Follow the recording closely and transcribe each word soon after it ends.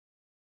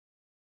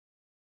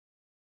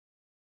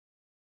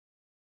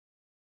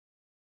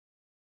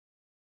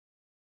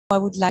I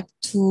would like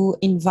to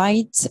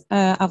invite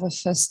our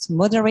first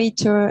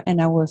moderator and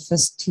our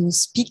first two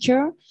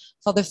speakers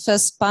for the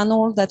first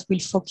panel that will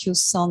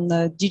focus on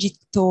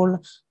digital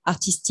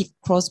artistic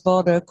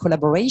cross-border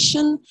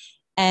collaboration.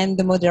 And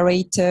the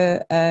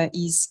moderator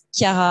is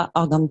Chiara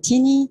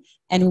Organtini,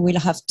 and we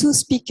will have two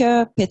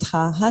speakers,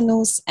 Petra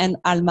Hannus and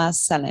Alma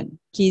Salem.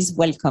 Please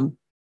welcome.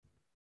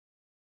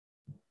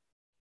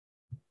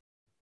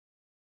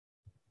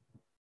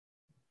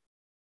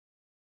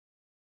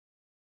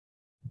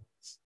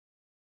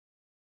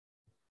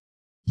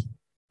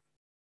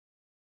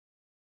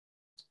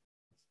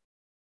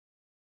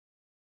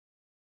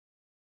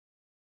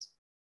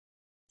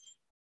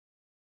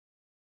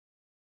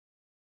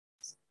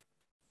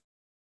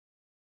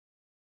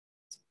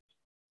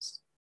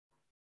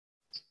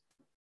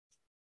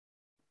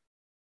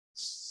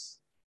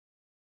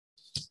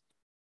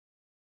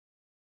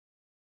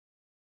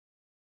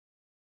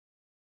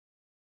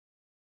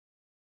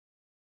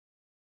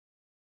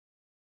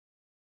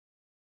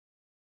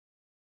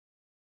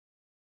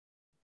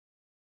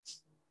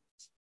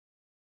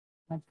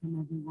 Welcome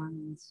everyone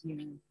who's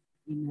here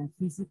in a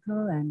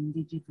physical and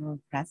digital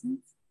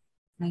presence.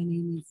 My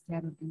name is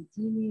Chiara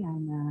Organtini.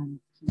 I'm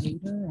a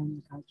curator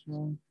and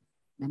cultural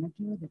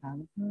manager,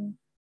 developer.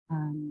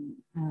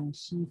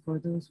 She, for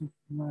those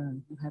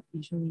who have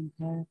visually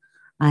impaired,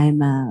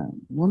 I'm a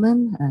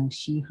woman,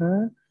 she,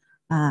 her.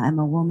 I'm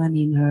a woman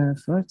in her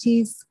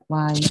 30s,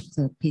 quite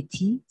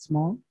petite,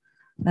 small,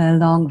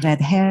 long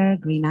red hair,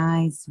 green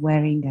eyes,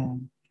 wearing a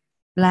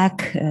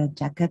black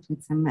jacket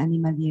with some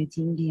animalier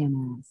tingly and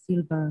a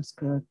silver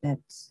skirt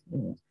that's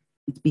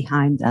it's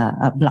behind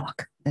a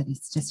block that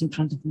is just in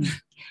front of me.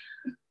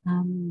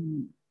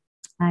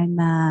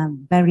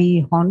 I'm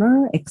very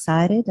honored,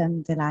 excited,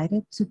 and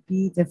delighted to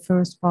be the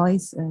first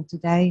voice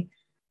today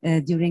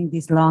during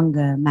this long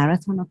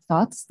marathon of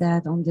thoughts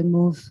that On the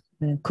Move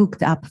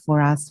cooked up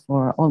for us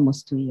for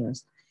almost 2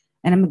 years.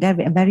 And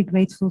I'm very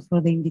grateful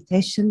for the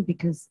invitation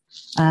because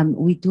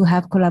we do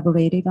have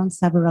collaborated on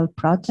several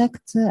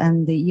projects,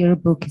 and the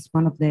yearbook is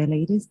one of the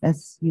latest,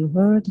 as you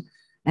heard.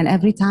 And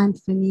every time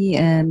for me,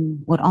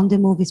 what On the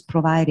Move is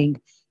providing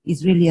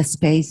is really a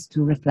space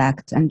to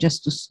reflect and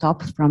just to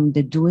stop from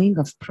the doing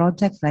of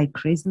projects like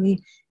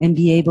crazily and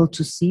be able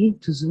to see,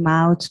 to zoom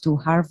out, to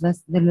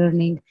harvest the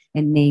learning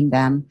and name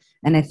them.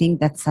 And I think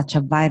that's such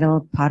a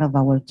vital part of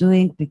our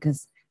doing,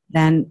 because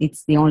then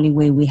it's the only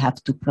way we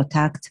have to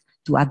protect,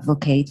 to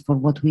advocate for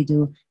what we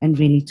do, and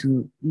really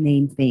to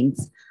name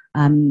things.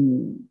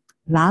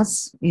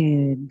 Plus,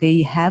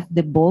 they have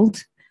the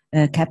bold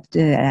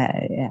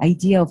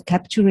idea of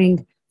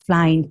capturing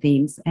flying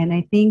things. And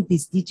I think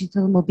this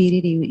digital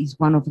mobility is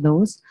one of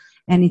those,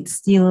 and it's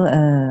still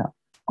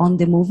on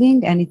the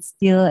moving, and it's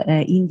still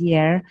in the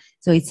air.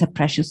 So it's a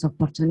precious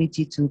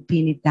opportunity to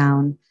pin it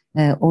down,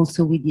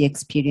 also with the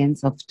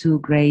experience of two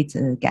great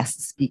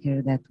guest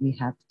speakers that we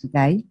have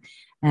today.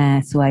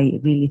 So I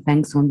really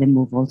thanks On the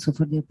Move also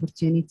for the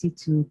opportunity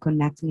to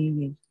connect me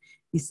with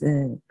these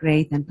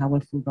great and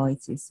powerful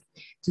voices.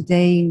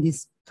 Today in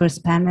this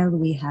first panel,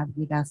 we have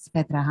with us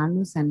Petra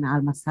Hannus and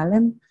Alma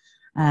Salem.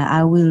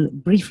 I will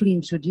briefly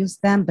introduce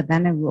them, but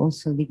then I will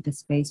also leave the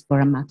space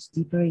for a much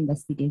deeper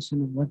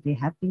investigation of what they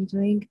have been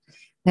doing.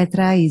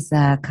 Petra is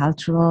a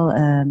cultural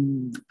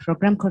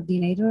program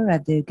coordinator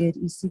at the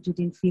Goethe-Institut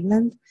in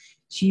Finland.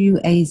 She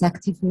is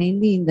active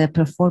mainly in the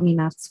performing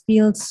arts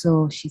field,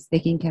 so she's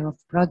taking care of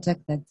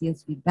projects that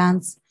deals with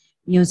dance,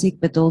 music,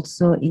 but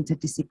also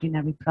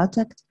interdisciplinary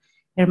projects.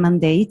 Her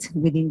mandate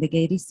within the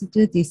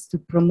Goethe-Institut is to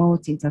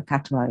promote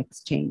intercultural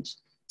exchange.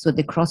 So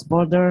the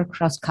cross-border,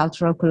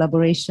 cross-cultural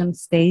collaboration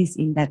stays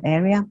in that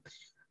area,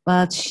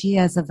 but she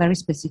has a very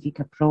specific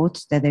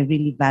approach that I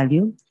really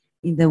value.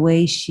 In the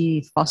way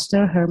she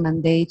fosters her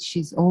mandate,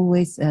 she's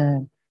always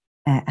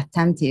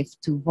attentive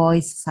to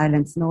voice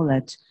silence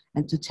knowledge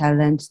and to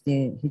challenge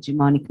the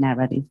hegemonic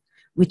narrative,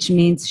 which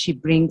means she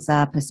brings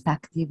a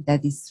perspective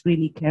that is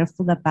really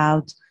careful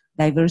about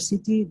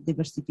diversity,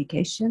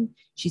 diversification.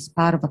 She's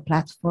part of a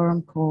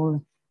platform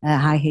called Stop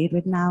High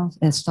Hatred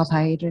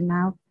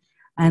Now.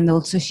 And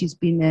also she's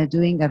been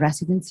doing a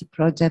residency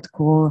project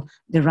called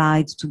The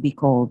Right to Be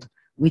Called,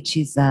 which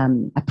is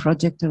a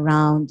project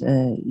around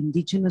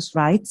indigenous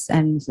rights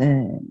and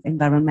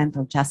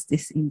environmental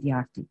justice in the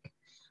Arctic.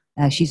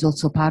 She's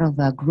also part of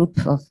a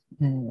group of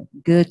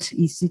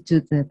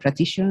Goethe-Institut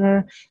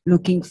practitioners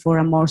looking for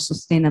a more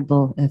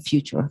sustainable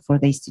future for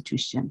the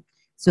institution.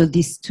 So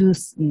these two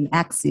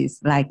axes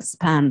like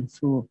span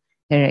through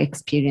her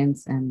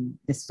experience and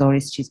the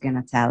stories she's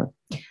gonna tell.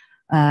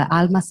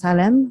 Alma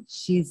Salem,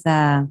 she's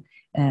a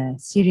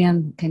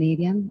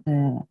Syrian-Canadian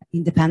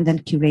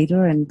independent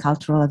curator and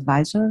cultural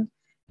advisor.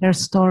 Her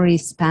story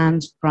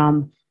spans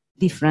from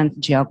different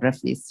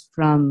geographies,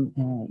 from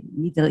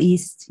Middle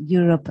East,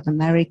 Europe,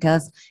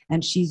 Americas,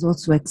 and she's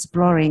also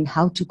exploring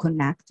how to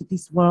connect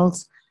these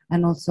worlds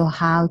and also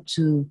how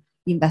to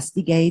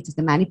investigate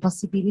the many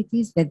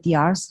possibilities that the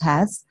arts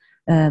has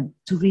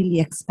to really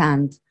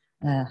expand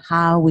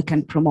how we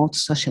can promote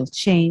social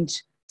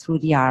change through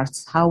the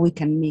arts, how we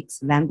can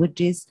mix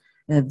languages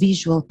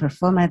visual,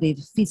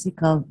 performative,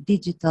 physical,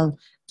 digital,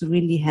 to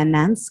really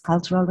enhance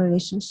cultural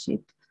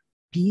relationship,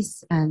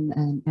 peace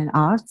and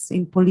arts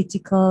in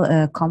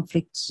political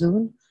conflict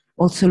zone,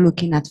 also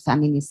looking at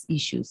feminist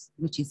issues,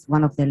 which is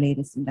one of the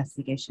latest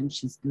investigations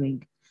she's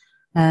doing.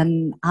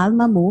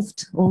 Alma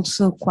moved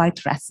also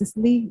quite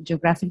restlessly,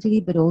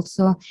 geographically, but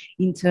also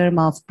in terms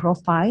of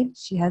profile.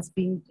 She has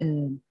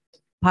been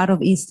part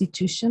of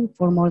institution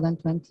for more than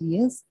 20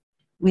 years,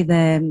 with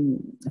the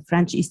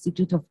French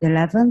Institute of the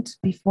Levant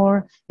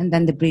before, and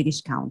then the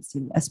British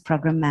Council as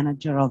program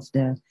manager of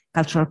the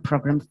cultural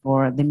program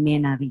for the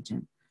MENA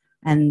region.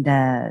 And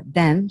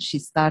then she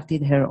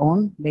started her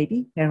own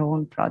baby, her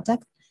own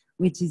project,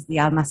 which is the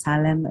Alma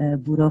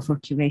Salem Bureau for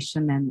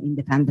Curation and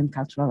Independent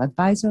Cultural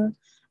Advisor,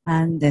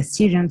 and the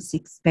Syrian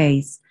Six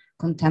Space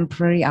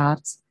Contemporary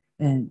Arts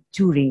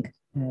Touring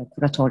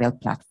Curatorial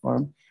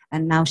Platform.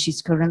 And now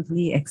she's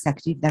currently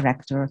executive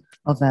director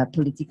of a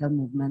political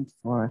movement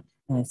for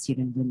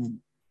Syrian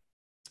women.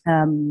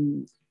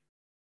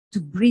 To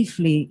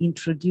briefly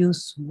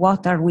introduce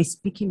what are we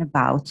speaking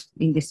about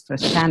in this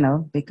first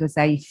panel, because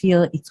I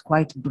feel it's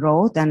quite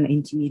broad and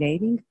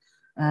intimidating,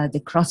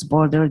 the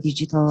cross-border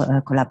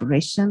digital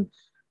collaboration.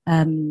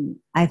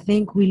 I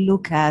think we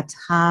look at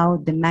how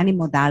the many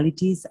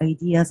modalities,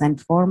 ideas, and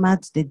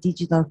formats that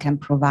digital can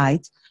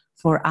provide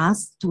for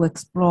us to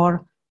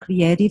explore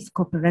creative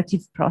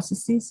cooperative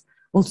processes,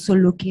 also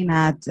looking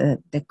at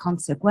the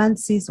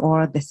consequences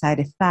or the side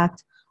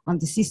effect on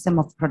the system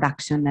of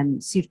production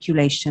and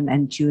circulation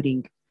and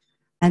tuning.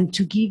 And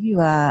to give you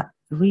a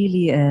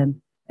really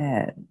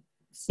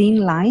thin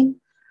line,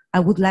 I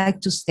would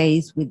like to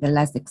stay with the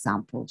last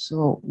example.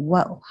 So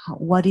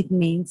what it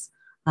means,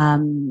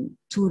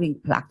 touring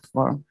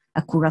platform,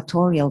 a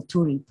curatorial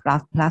touring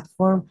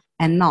platform,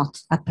 and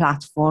not a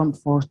platform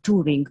for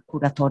touring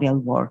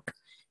curatorial work.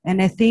 And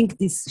I think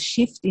this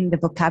shift in the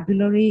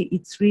vocabulary,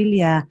 it's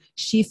really a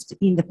shift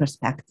in the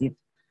perspective,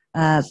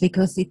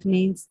 because it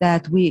means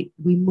that we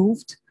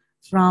moved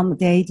from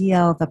the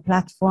idea of a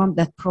platform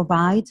that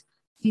provides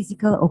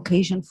physical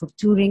occasion for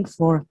touring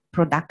for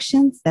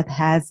productions that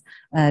has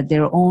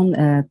their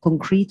own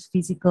concrete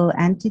physical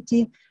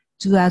entity,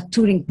 to a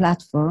touring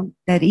platform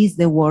that is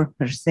the work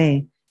per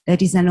se,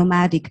 that is a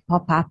nomadic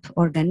pop-up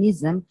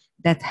organism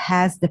that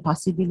has the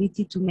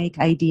possibility to make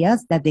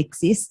ideas that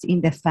exist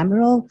in the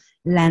ephemeral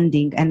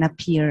landing and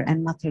appear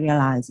and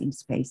materialize in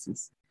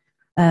spaces.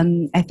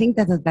 I think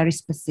that's a very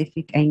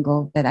specific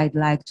angle that I'd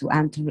like to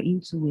enter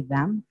into with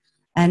them.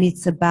 And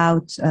it's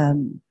about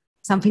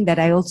something that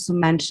I also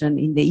mentioned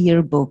in the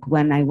yearbook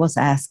when I was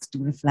asked to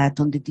reflect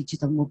on the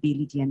digital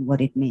mobility and what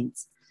it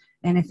means.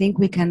 And I think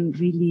we can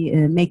really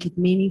make it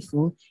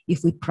meaningful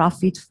if we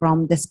profit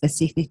from the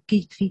specific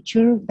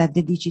feature that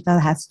the digital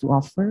has to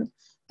offer,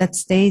 that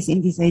stays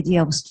in this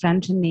idea of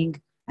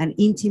strengthening an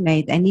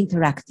intimate and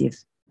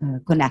interactive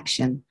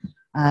connection.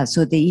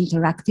 So the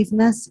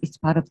interactiveness is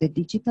part of the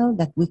digital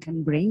that we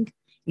can bring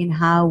in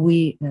how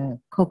we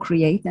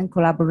co-create and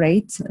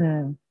collaborate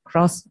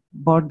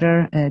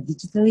cross-border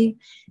digitally.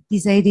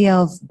 This idea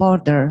of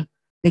border,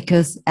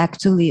 because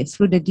actually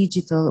through the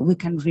digital we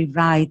can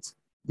rewrite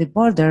the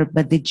border,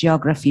 but the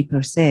geography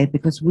per se,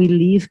 because we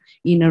live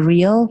in a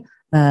real,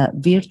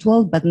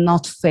 virtual, but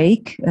not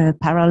fake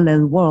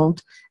parallel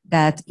world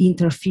that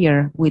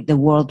interfere with the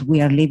world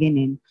we are living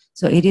in.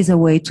 So it is a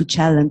way to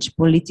challenge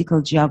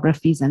political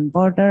geographies and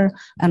border,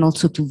 and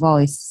also to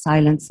voice,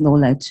 silence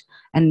knowledge,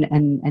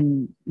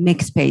 and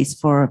make space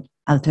for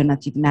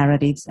alternative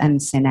narratives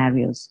and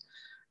scenarios.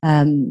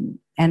 And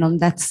on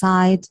that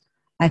side,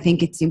 I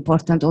think it's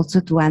important also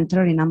to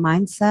enter in a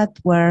mindset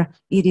where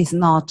it is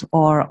not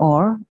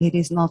or, it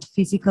is not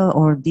physical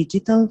or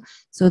digital.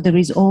 So there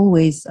is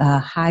always a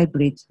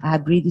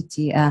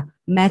hybridity, a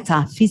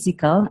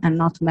meta-physical and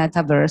not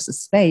metaverse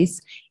space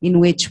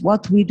in which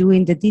what we do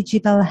in the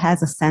digital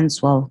has a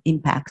sensual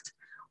impact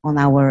on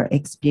our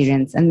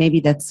experience. And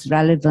maybe that's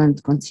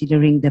relevant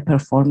considering the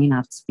performing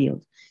arts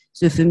field.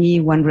 So for me,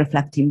 when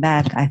reflecting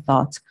back, I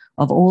thought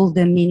of all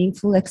the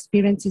meaningful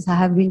experiences I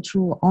have been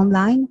through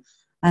online,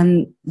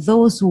 and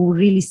those who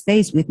really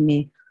stays with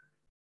me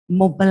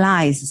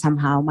mobilize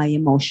somehow my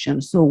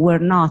emotions. So we're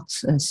not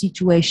a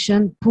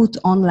situation put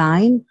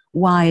online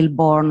while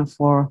born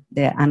for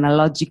the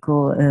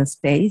analogical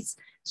space.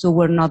 So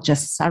we're not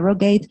just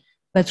surrogate,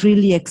 but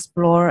really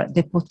explore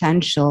the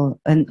potential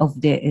of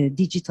the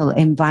digital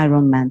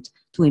environment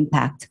to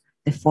impact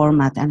the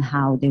format and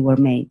how they were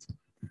made.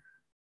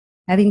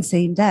 Having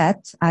said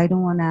that, I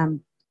don't want to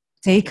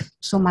take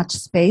so much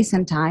space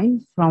and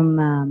time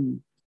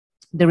from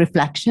the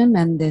reflection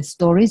and the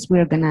stories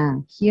we're going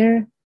to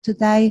hear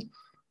today.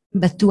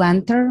 But to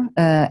enter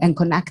and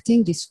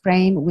connecting this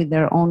frame with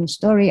their own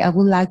story, I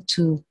would like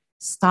to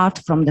start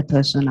from the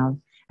personal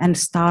and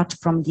start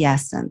from the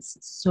essence.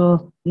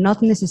 So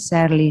not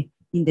necessarily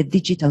in the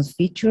digital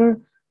feature,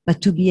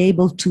 but to be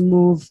able to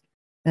move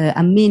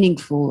a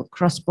meaningful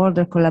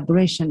cross-border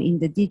collaboration in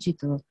the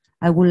digital.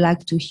 I would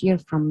like to hear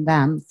from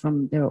them,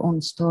 from their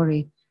own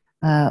story,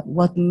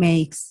 what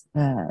makes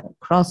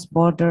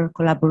cross-border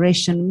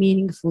collaboration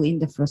meaningful in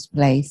the first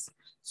place,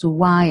 So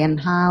why and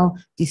how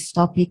this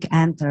topic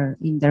enter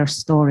in their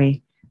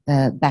story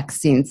back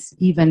since,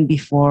 even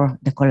before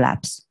the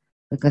collapse.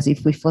 Because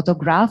if we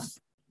photograph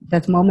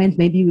that moment,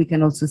 maybe we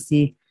can also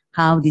see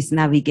how this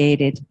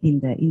navigated in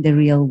the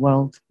real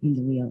world,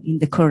 in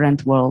the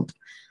current world.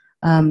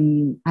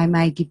 I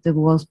might give the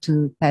word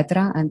to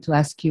Petra and to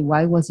ask you,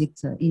 why was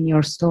it in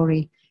your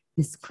story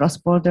this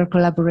cross-border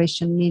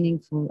collaboration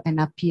meaningful and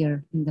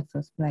appear in the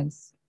first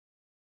place?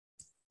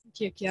 Thank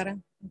you, Chiara.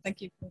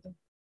 Thank you for the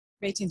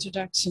great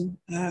introduction.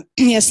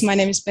 Yes, my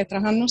name is Petra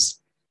Hannus.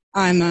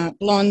 I'm a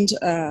blonde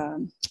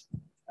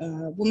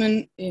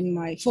woman in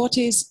my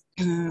 40s.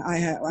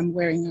 I'm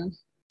wearing a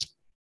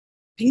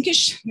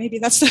pinkish, maybe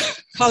that's the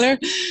color,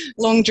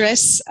 long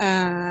dress,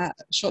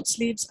 short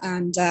sleeves,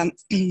 and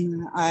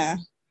I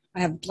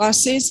have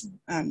glasses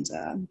and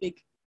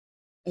big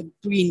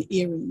green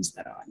earrings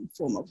that are in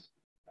form of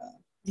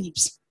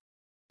leaves.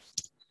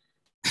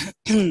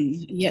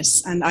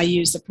 Yes, and I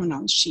use the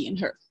pronouns she and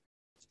her.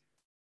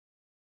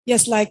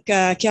 Yes, like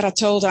Chiara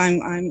told,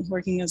 I'm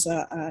working as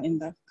in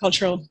the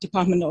cultural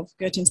department of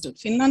Goethe-Institut,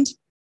 Finland.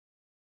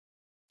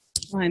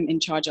 I'm in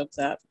charge of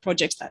the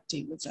projects that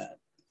deal with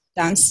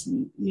dance,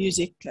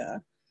 music,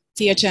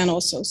 theater, and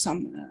also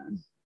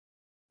some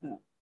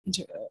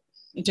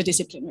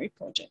interdisciplinary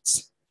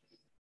projects.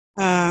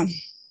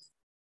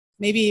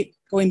 Maybe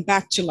going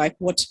back to like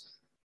what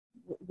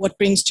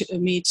brings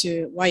me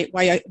to why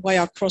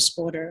are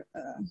cross-border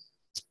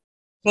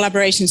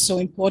collaboration so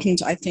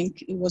important. I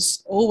think it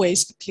was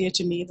always clear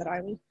to me that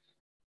I will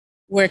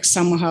work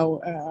somehow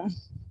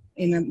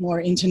in a more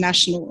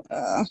international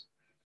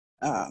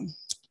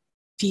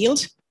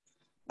field.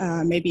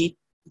 Maybe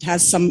it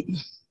has something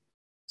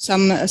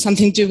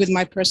to do with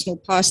my personal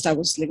past. I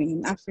was living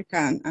in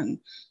Africa and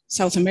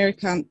South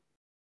America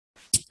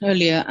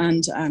earlier,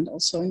 and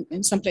also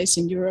in some place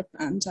in Europe,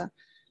 and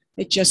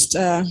it just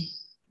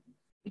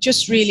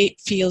really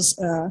feels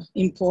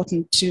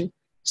important to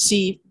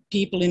see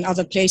people in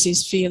other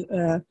places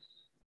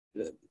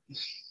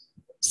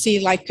see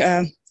like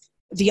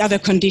the other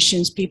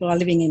conditions people are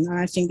living in. And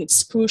I think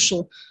it's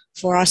crucial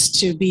for us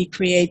to be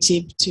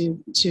creative, to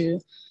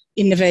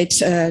innovate,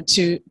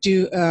 to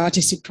do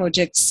artistic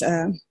projects,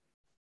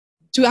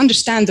 to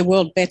understand the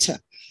world better.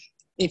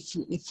 If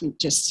we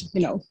just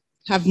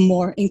have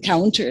more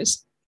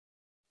encounters.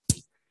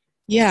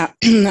 Yeah,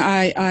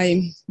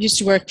 I used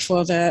to work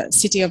for the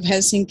city of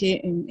Helsinki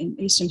in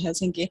eastern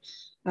Helsinki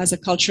as a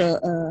cultural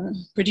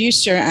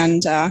producer,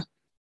 and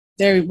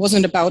there it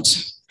wasn't about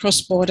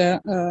cross-border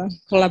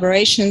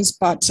collaborations,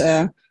 but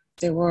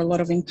there were a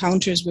lot of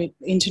encounters with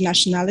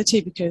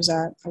internationality, because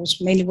I was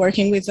mainly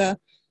working with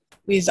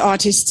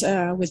artists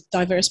with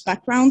diverse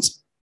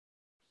backgrounds.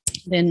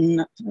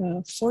 Then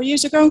 4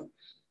 years ago,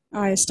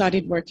 I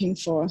started working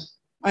for.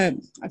 I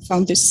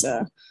found this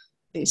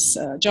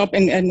job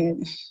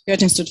in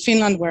Goethe-Institut,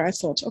 Finland, where I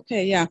thought,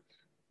 okay, yeah,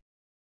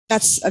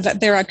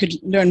 there I could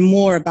learn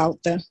more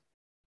about the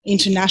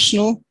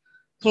international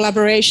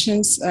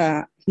collaborations,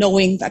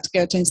 knowing that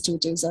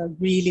Goethe-Institut is a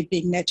really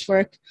big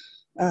network.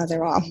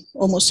 There are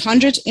almost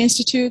 100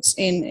 institutes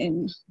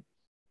in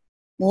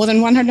more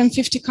than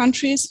 150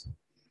 countries.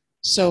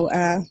 So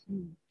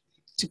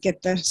to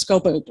get the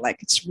scope of it,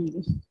 like, it's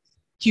really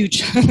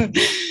huge.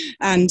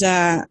 and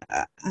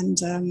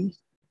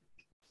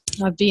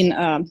I've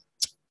been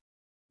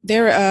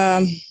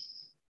there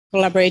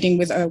collaborating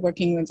with,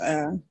 working with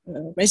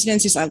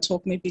residencies. I'll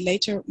talk maybe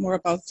later more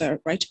about the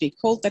Right to Be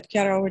Called that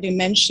Chiara already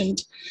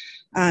mentioned,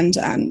 and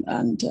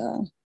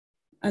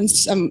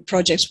some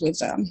projects with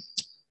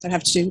that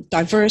have to do with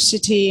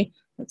diversity.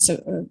 That's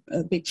a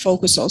big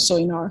focus also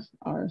in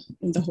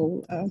in the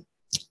whole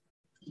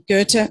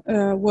Goethe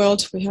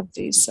world. We have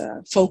these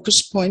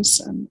focus points,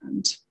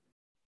 and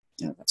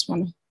yeah, that's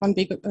one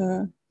big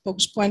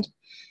focus point.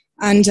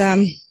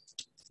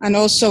 And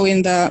also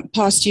in the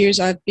past years,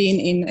 I've been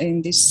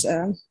in this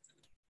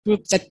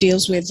group that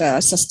deals with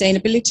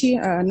sustainability,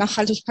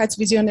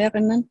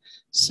 Nachhaltigkeitsvisionärinnen.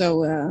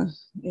 So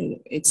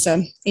it's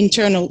an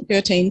internal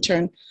Goethe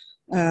intern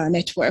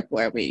network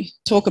where we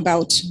talk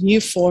about new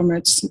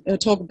formats,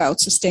 talk about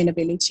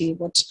sustainability,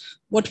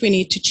 what we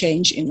need to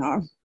change in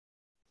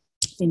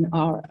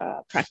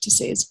our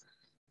practices.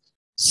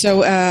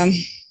 So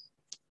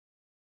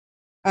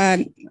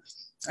I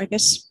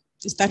guess.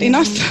 Is that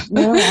enough?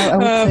 No, I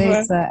would say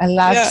it's a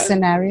large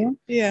scenario.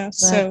 Yeah.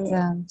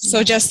 But,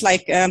 so just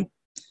like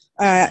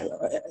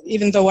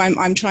even though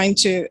I'm trying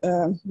to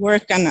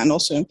work and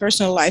also in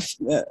personal life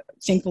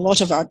think a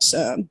lot about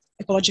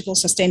ecological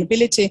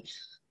sustainability,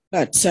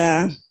 but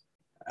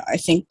I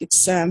think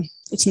it's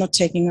not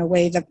taking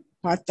away the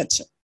part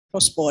that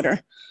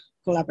cross-border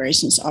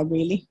collaborations are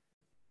really,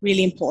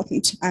 really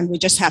important, and we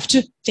just have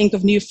to think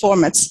of new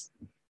formats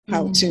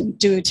how to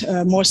do it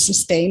more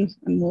sustained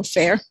and more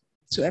fair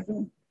to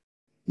everyone.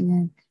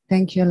 Yeah,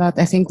 thank you a lot.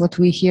 I think what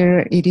we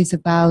hear, it is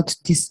about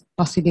this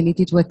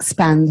possibility to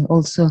expand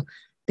also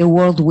the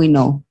world we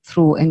know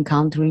through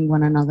encountering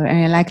one another.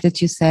 And I like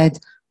that you said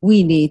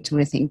we need to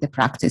rethink the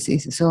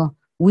practices. So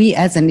we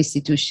as an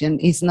institution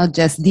is not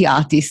just the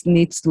artist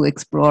needs to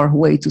explore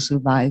way to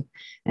survive.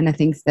 And I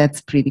think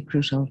that's pretty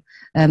crucial.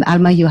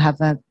 Alma, you have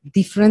a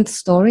different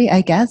story,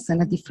 I guess, and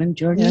a different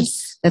journey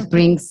that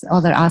brings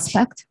other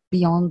aspects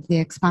beyond the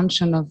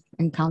expansion of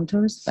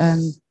encounters.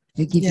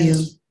 They give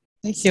you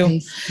Thank you.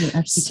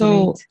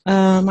 So,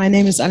 my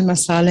name is Alma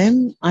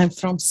Salem. I'm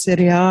from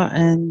Syria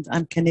and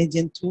I'm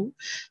Canadian too.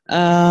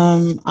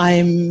 I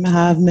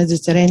have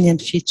Mediterranean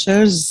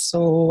features,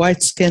 so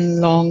white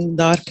skin, long,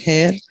 dark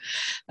hair.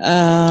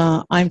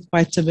 I'm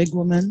quite a big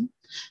woman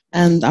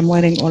and I'm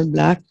wearing all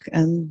black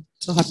and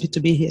so happy to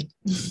be here.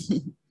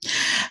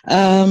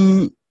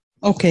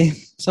 Okay,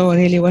 so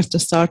really where to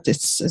start?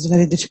 It's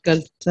very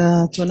difficult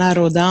to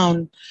narrow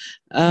down.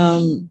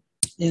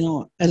 You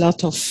know, a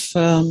lot of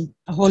a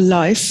whole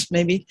life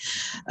maybe,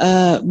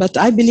 but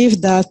I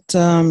believe that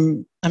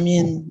I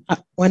mean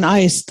when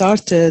I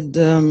started,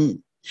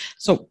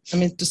 so I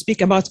mean to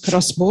speak about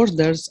cross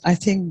borders, I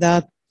think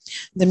that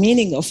the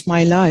meaning of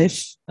my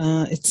life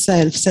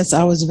itself, since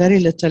I was very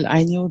little,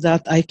 I knew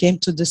that I came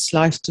to this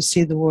life to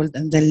see the world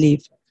and then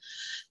leave.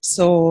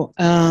 So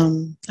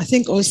I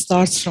think all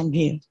starts from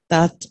here,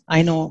 that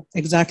I know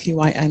exactly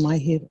why am I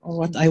here or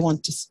what I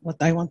want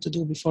to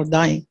do before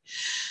dying.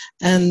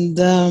 And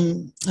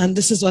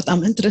this is what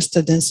I'm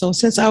interested in. So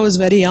since I was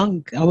very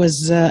young, I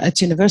was at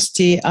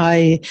university,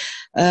 I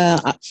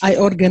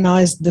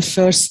organized the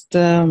first,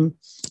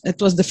 it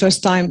was the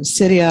first time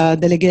Syria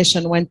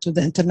delegation went to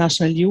the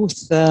International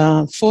Youth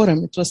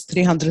Forum. It was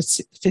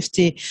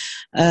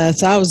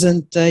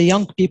 350,000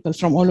 young people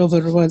from all over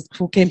the world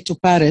who came to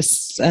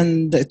Paris.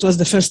 And it was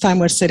the first time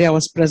where Syria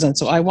was present.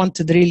 So I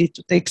wanted really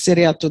to take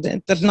Syria to the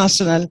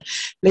international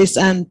place.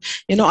 And,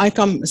 you know,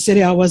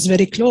 Syria was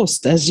very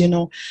closed, as you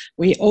know.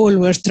 We all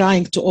were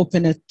trying to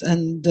open it,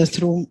 and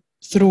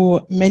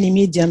through many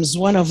mediums.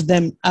 One of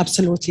them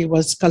absolutely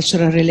was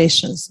cultural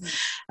relations.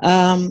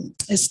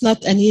 It's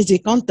not an easy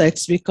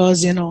context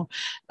because, you know,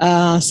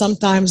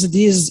 sometimes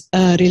these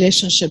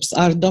relationships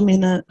are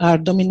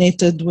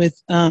dominated with,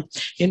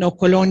 you know,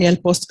 colonial,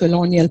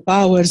 post-colonial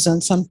powers,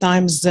 and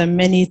sometimes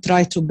many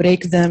try to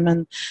break them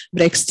and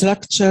break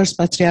structures,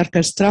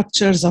 patriarchal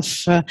structures of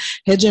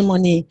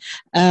hegemony.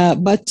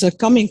 But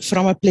coming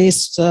from a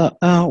place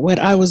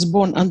where I was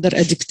born under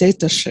a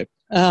dictatorship,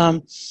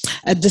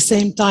 at the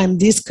same time,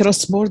 these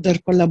cross-border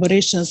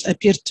collaborations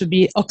appear to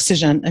be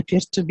oxygen,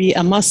 appear to be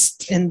a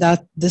must in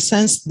that the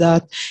sense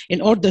that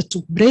in order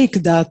to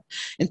break that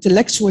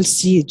intellectual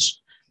siege,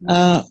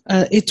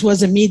 it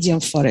was a medium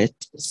for it.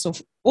 So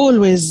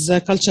always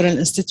cultural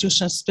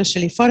institutions,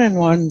 especially foreign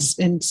ones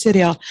in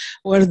Syria,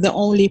 were the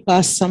only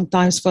path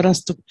sometimes for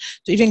us to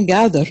even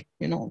gather.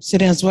 You know,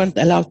 Syrians weren't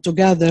allowed to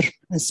gather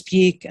and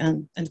speak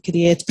and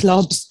create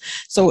clubs.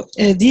 So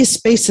these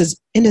spaces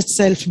in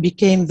itself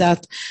became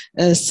that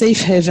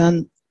safe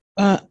haven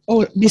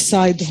or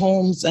beside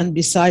homes and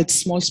beside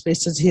small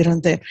spaces here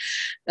and there.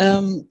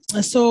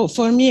 So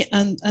for me,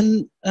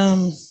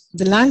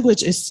 the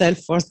language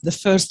itself was the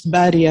first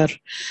barrier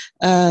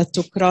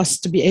to cross,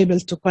 to be able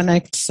to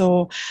connect.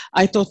 So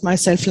I taught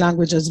myself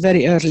languages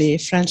very early,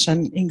 French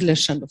and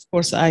English, and of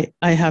course I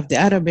have the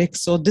Arabic.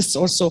 So this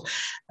also,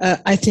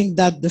 I think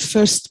that the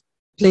first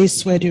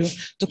place where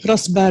to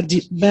cross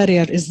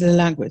barrier is the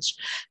language.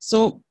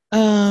 So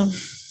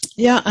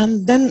yeah,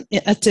 and then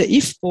at the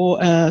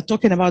IFPO,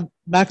 talking about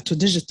back to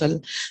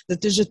digital, the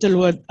digital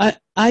world,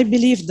 I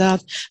believe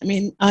that, I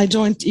mean, I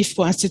joined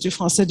IFPO, Institut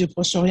Français du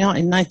Proche-Orient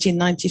in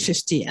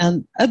 1950,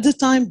 and at the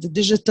time, the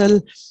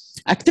digital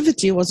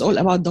activity was all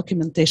about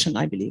documentation,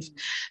 I believe.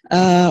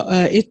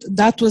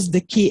 That was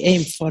the key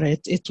aim for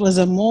it. It was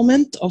a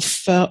moment of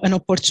an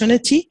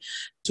opportunity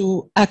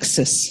to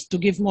access, to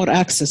give more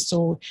access.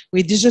 So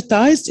we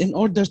digitized in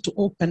order to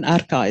open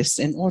archives,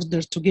 in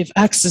order to give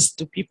access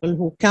to people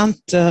who can't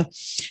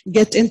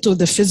get into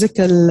the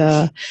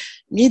physical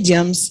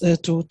mediums,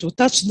 to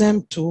touch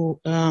them, to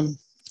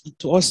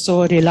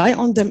also rely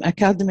on them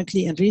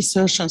academically in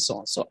research and so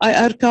on. So I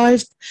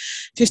archived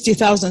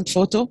 50,000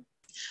 photos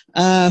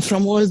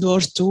from World War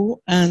II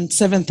and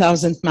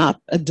 7,000 map.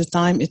 At the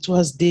time, it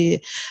was the,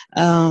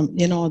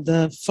 you know,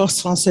 the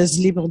Force Française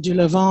Libre du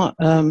Levant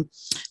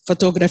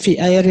photography,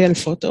 aerial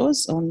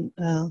photos on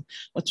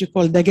what you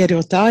call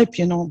daguerreotype.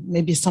 You know,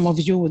 maybe some of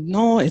you would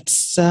know.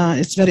 It's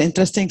very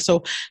interesting.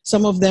 So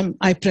some of them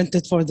I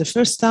printed for the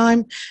first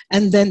time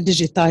and then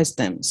digitized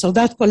them. So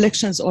that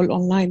collection is all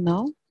online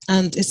now.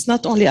 And it's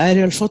not only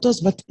aerial photos,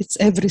 but it's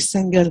every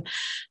single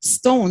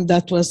stone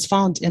that was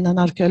found in an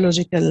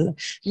archaeological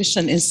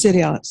mission in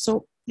Syria.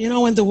 So, you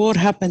know, when the war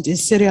happened in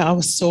Syria, I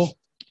was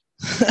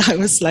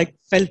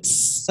felt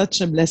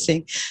such a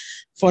blessing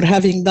for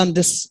having done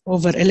this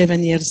over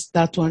 11 years.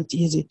 That weren't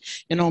easy.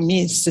 You know,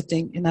 me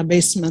sitting in a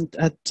basement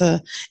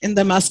in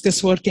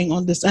Damascus working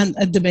on this, and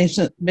at the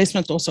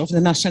basement also of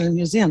the National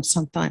Museum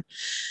sometime.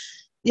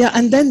 Yeah,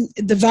 and then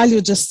the value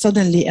just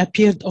suddenly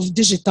appeared of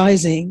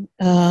digitizing,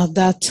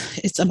 that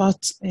it's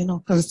about, you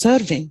know,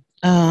 conserving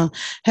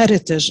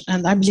heritage.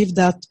 And I believe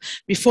that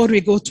before we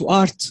go to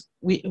art,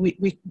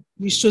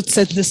 we should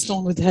set the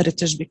stone with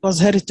heritage, because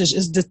heritage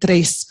is the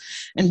trace,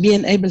 and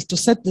being able to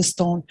set the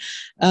stone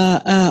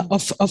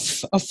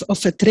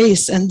of a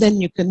trace, and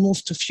then you can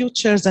move to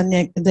futures,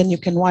 and then you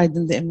can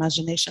widen the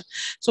imagination.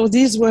 So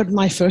these were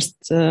my first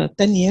 10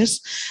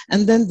 years.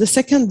 And then the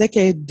second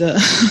decade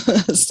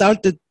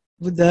started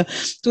with the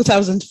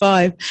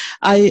 2005.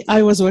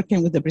 I was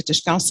working with the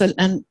British Council,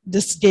 and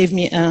this gave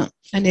me an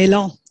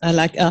élan,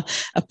 like a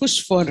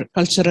push for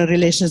cultural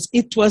relations.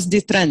 It was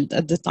the trend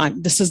at the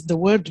time. This is the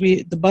word,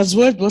 the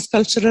buzzword was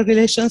cultural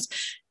relations,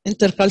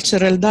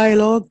 intercultural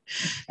dialogue,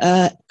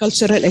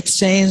 cultural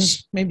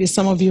exchange. Maybe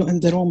some of you in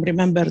the room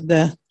remember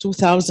the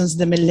 2000s,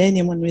 the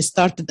millennium, when we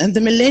started. And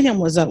the millennium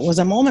was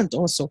a moment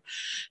also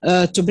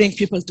to bring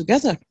people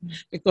together,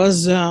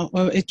 because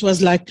it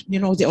was like, you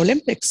know, the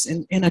Olympics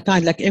in a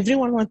kind, like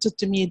everyone wanted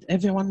to meet,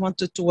 everyone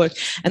wanted to work.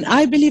 And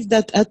I believe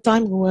that at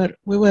time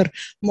we were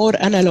more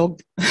analog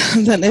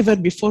than ever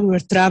before. We were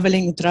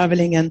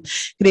traveling and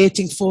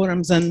creating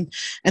forums and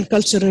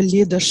cultural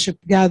leadership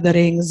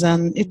gatherings.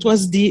 And it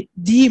was the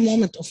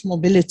moment of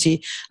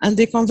mobility. And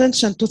the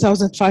convention,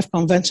 2005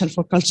 Convention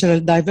for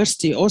Cultural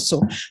Diversity,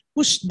 also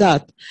pushed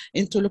that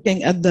into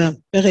looking at the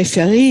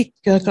peripheric,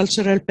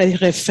 cultural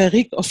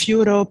peripheric of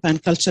Europe,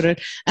 and cultural,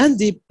 and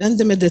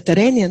the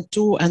Mediterranean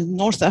too, and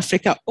North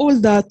Africa. All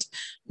that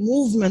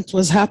movement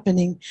was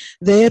happening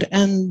there.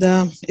 And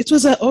it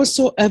was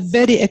also a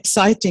very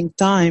exciting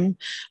time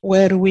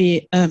where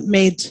we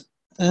made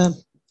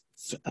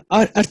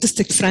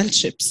artistic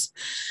friendships.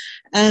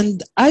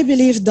 And I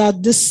believe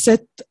that this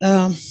set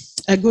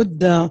a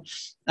good,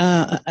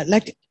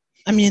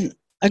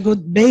 a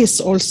good base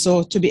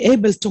also to be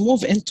able to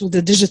move into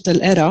the digital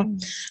era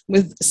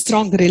with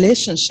strong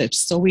relationships.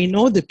 So we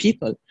know the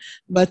people,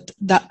 but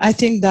I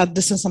think that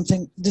this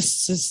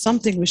is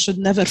something we should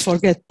never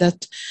forget,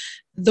 that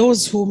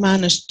those who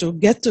managed to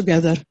get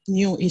together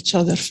knew each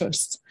other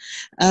first.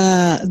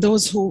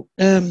 Those who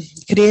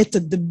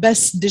created the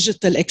best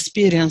digital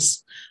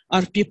experience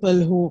are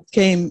people who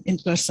came in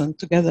person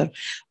together,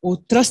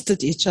 who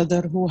trusted each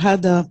other, who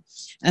had a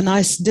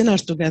nice dinner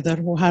together,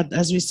 who had,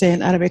 as we say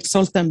in Arabic,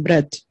 salt and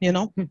bread, you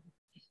know?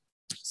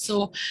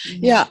 So,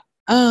 yeah,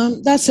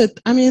 that's it.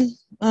 I mean,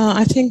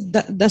 I think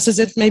that is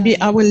it. Maybe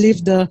I will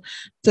leave the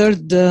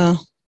third,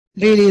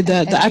 really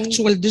the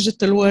actual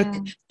digital work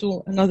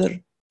to another.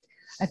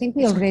 I think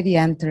we already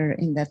enter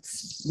in that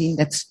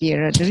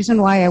sphere. The reason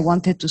why I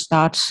wanted to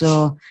start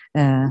so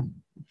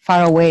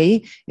far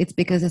away, it's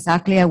because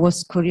exactly I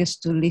was curious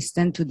to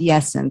listen to the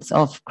essence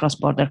of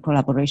cross-border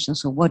collaboration,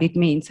 so what it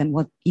means and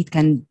what it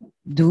can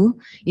do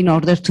in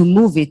order to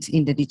move it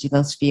in the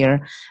digital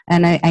sphere.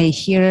 And I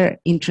hear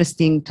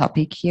interesting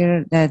topic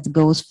here that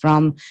goes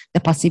from the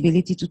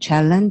possibility to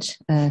challenge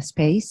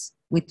space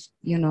with,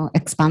 you know,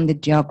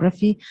 expanded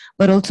geography,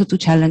 but also to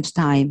challenge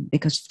time,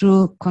 because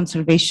through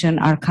conservation,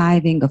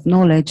 archiving of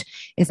knowledge,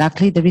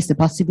 exactly there is the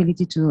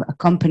possibility to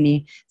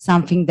accompany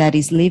something that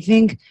is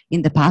living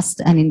in the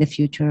past and in the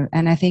future.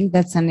 And I think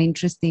that's an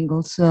interesting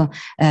also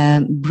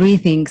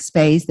breathing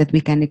space that we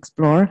can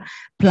explore,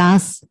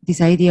 plus this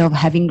idea of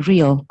having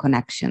real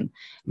connection,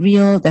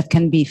 real that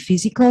can be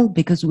physical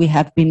because we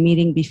have been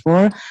meeting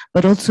before,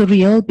 but also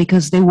real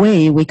because the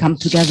way we come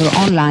together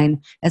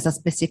online has a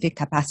specific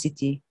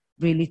capacity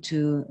really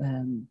to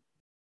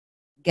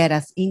get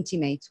us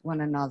intimate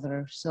one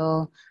another.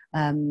 So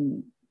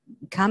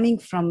coming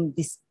from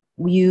this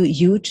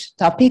huge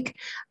topic,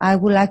 I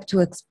would like to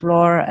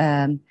explore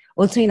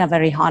also in a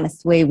very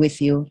honest way with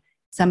you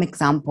some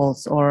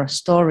examples or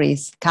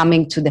stories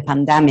coming to the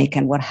pandemic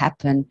and what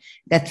happened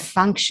that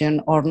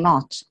function or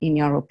not in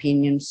your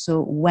opinion.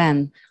 So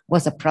when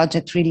was a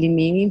project really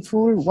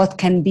meaningful? What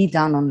can be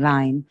done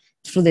online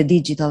through the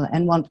digital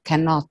and what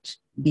cannot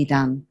be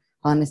done?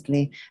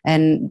 Honestly.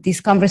 And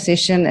this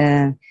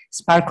conversation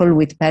sparkled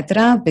with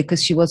Petra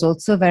because she was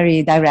also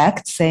very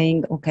direct,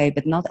 saying, okay,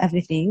 but not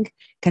everything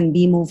can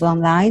be moved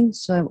online.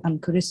 So I'm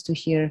curious to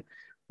hear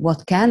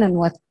what can and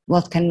what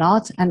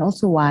cannot, and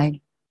also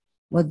why.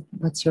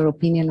 What's your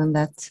opinion on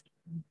that?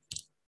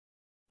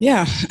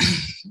 Yeah,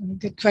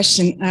 good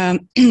question. I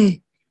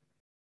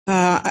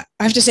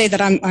have to say that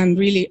I'm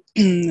really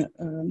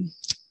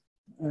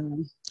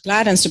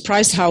glad and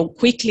surprised how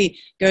quickly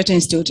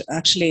Goethe-Institut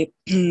actually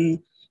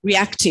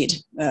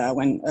reacted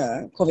when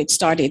COVID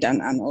started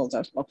and all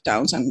the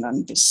lockdowns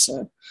and this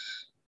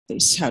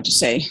how to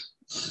say,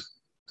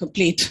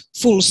 complete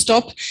full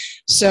stop.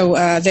 So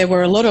there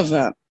were a lot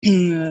of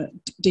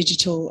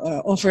digital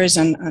offers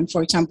and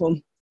for example,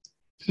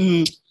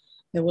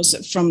 there was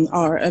from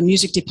our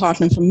music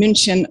department from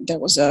München, there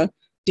was a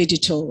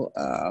digital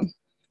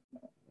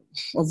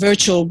or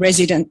virtual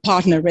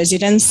partner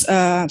residence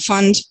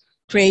fund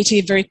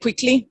created very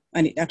quickly.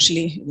 And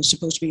it was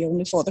supposed to be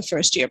only for the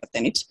first year, but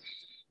then it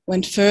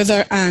went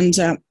further, and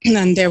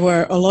there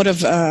were a lot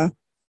of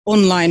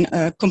online,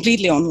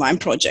 completely online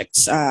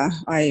projects.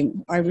 I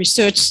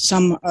researched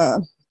some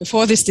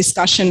before this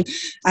discussion,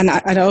 and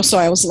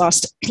I was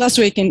last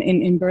week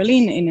in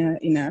Berlin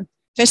in a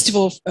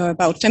festival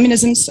about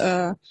feminisms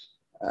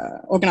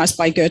organized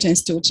by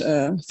Goethe-Institut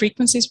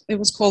Frequencies, it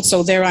was called.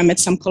 So there I met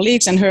some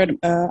colleagues and heard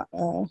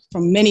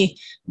from many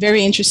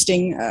very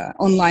interesting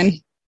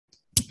online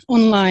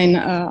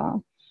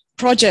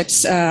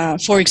projects.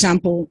 For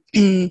example,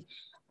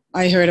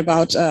 I heard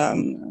about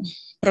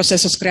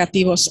Procesos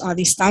Creativos a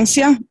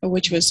Distancia,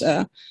 which was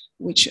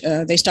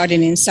they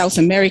started in South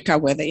America,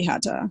 where they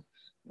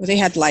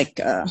had like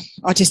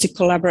artistic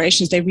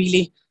collaborations. They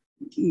really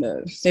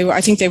I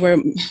think they were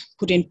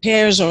put in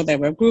pairs, or they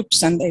were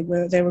groups, and they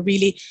were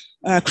really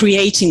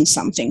creating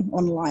something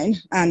online.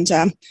 And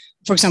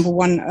for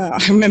example, I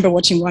remember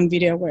watching one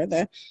video where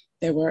there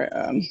were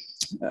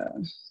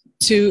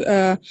two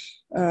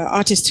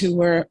artists who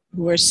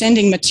were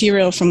sending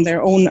material from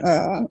their own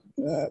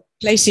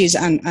places,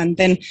 and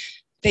then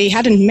they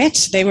hadn't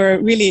met. They were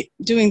really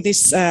doing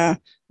this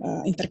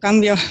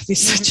intercambio,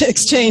 this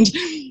exchange.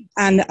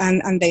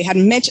 And they had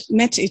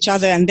met each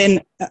other, and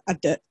then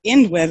at the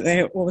end, where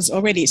there was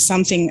already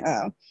something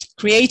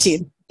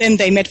created, then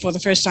they met for the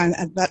first time,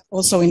 and that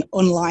also in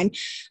online.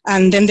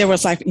 And then there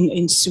was like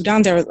in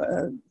Sudan, there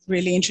were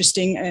really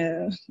interesting,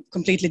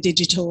 completely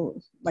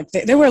digital, like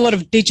there were a lot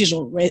of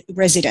digital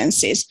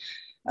residencies.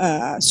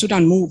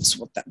 Sudan Moves,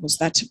 what that was,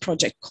 that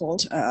project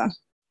called,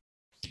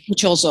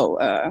 which also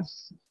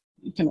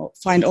you can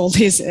find all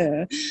these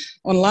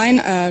online,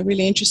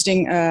 really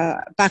interesting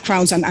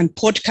backgrounds and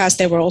podcasts.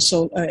 There were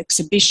also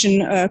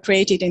exhibition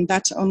created in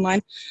those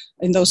online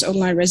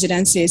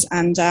residencies.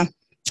 And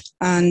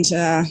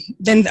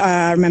then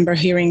I remember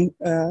hearing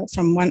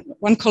from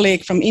one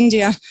colleague from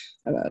India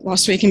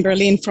last week in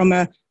Berlin, from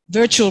a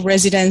virtual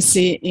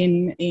residency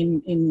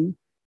in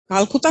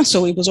Calcutta.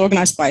 So it was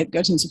organized by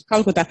Goethe-Institut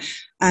Calcutta,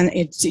 and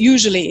it's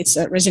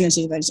a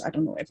residency that is, I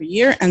don't know, every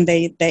year, and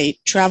they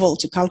travel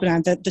to Calcutta,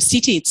 and the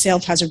city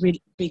itself has a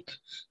really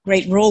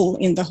great role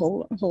in the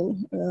whole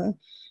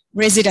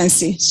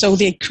residency. So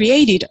they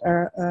created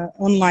an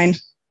online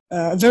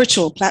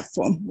virtual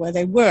platform where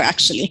they were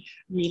actually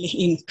really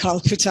in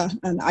Calcutta,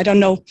 and I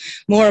don't know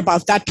more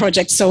about that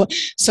project. So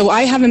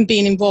I haven't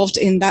been involved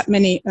in that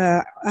many.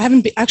 I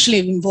haven't been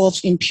actually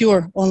involved in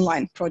pure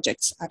online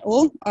projects at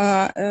all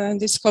in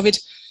this COVID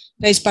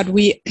days. But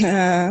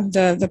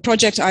the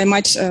project I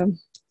might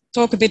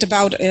talk a bit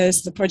about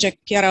is the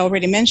project Chiara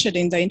already mentioned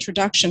in the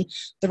introduction,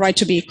 The Right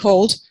to Be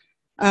Called,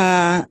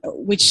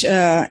 which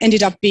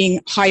ended up being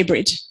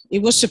hybrid.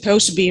 It was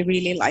supposed to be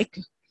really like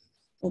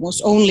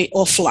almost only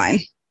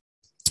offline.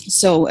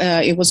 So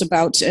it was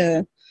about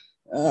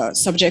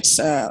subjects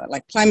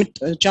like climate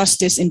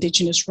justice,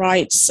 indigenous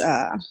rights,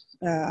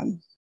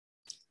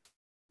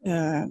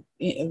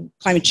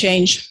 climate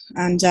change,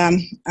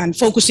 and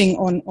focusing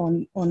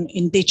on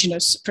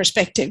indigenous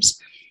perspectives.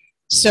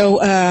 So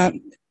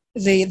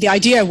the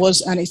idea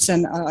was, and it's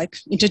an like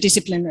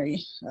interdisciplinary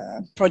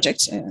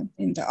project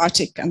in the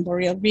Arctic and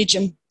Boreal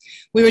region.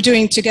 We were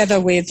doing together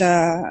with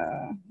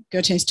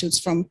Goethe-Institutes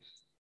from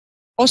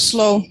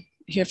Oslo,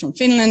 here from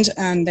Finland,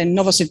 and then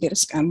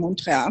Novosibirsk and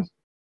Montreal.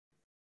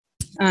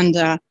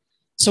 And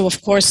so,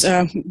 of course,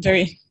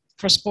 very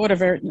cross-border,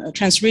 very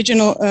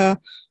trans-regional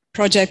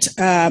project,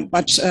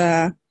 but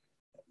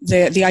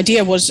the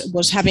idea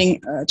was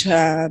having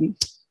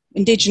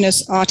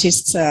indigenous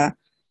artists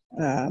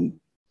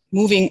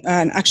moving,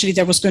 and actually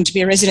there was going to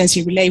be a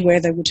residency relay where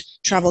they would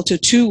travel to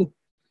two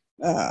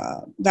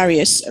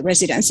various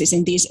residencies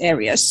in these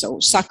areas, so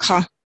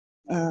Sakha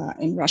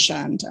in Russia,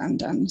 and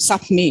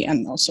Sapmi,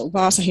 and also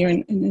Vaasa here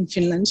in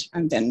Finland,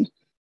 and then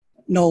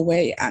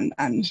Norway and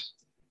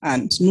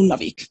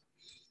Nunavik.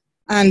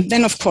 And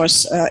then, of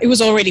course, it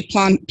was already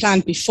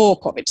planned before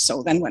COVID.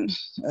 So then when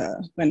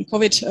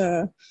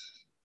COVID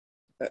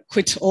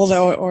quit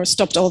or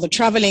stopped all the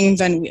traveling,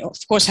 then we, of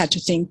course, had to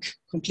think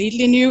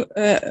completely new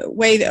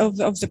way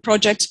of the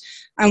project.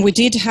 And we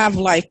did have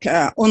like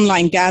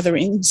online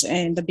gatherings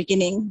in the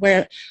beginning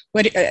where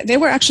they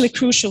were actually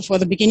crucial for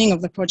the beginning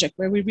of the project,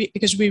 where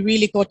because we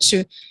really got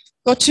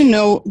to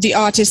know the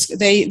artists.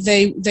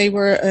 They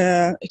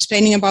were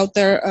explaining about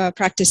their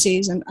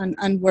practices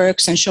and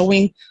works, and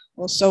showing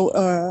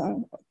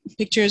also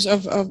pictures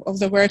of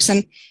the works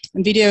and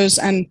videos,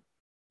 and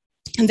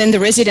then the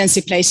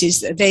residency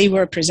places, they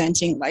were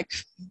presenting, like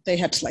they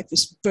had like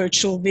these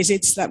virtual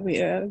visits that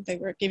they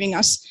were giving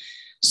us.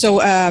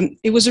 So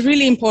it was a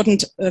really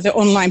important, the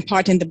online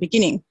part in the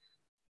beginning.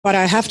 But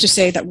I have to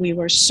say that we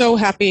were so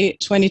happy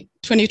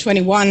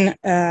 2021,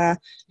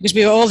 because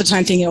we were all the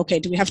time thinking, okay,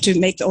 do we have to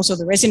make also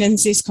the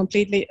residencies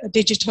completely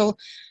digital?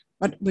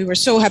 But we were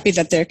so happy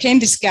that there came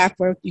this gap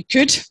where you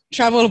could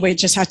travel. We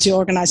just had to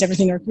organize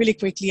everything really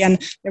quickly,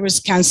 and there was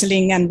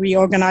canceling and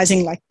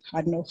reorganizing, like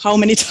I don't know how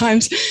many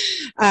times.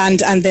 And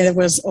there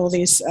was all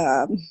these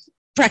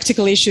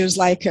practical issues,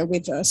 like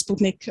with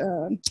Sputnik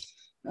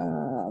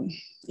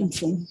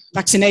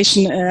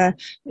vaccination,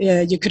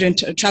 you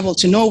couldn't travel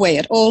to Norway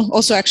at all.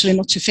 Also, actually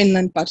not to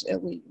Finland, but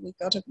we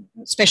got a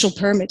special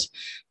permit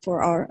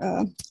for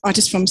our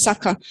artists from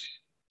Sakha.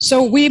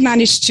 So we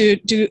managed to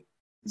do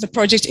the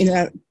project in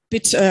a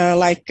bit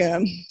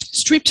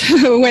stripped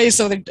away,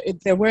 so that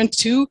there weren't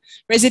 2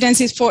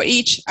 residencies for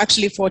each.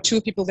 Actually, for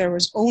 2 people, there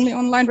was only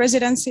online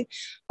residency,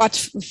 but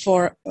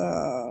for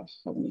 4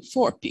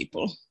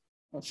 people,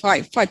 or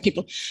 5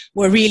 people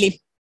were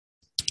really,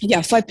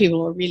 5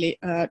 people were really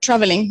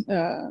traveling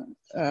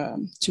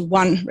to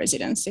one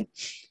residency.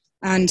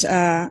 And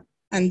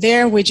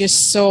there we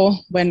just saw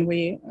when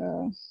we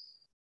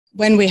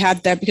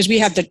had that, because we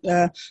had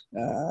the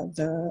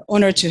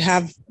honor to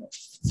have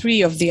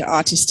 3 of the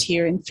artists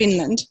here in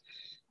Finland,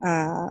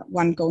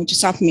 1 going to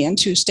Sapmi and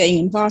 2 staying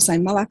in Vaasa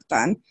and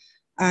Malaktaan,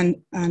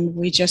 and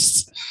we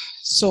just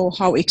saw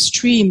how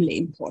extremely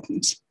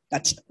important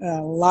that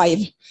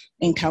live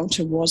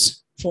encounter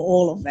was for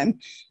all of them.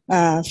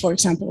 For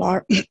example,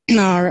 our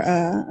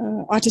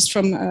artist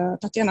from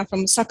Tatiana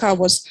from Saka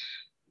was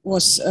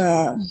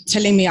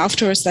telling me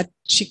afterwards that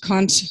she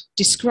can't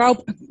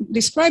describe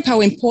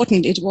how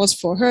important it was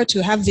for her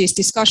to have these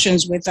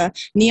discussions with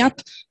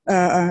Niap,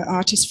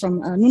 artist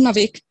from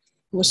Nunavik,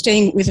 who was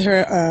staying with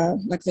her.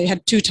 Like they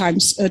had 2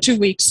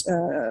 weeks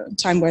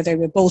time where they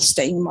were both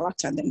staying in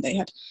Malakta, and then they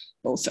had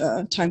both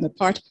time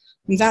apart.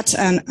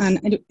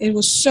 And it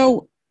was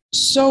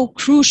so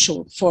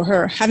crucial for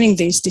her having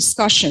these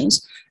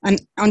discussions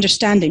and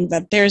understanding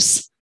that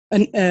there's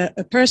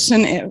a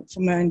person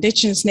from an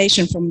indigenous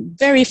nation from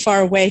very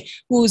far away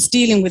who's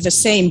dealing with the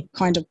same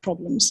kind of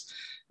problems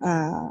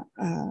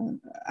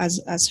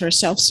as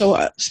herself.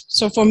 So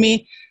for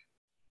me,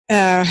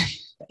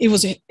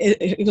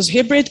 it was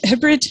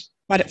hybrid,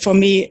 but for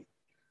me,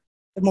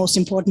 the most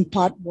important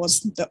part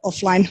was the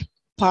offline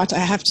part, I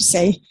have to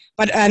say.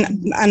 But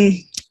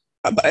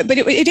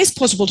it is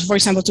possible to, for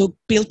example, to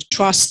build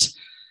trust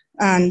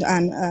and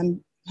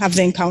have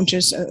the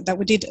encounters that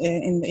we did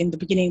in the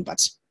beginning,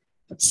 but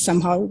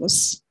somehow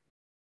it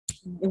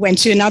went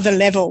to another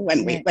level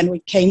when we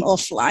came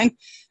offline.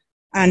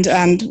 And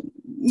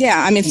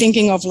yeah, I mean,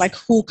 thinking of like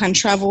who can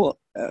travel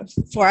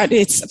for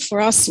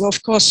us, well,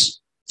 of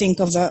course, think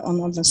of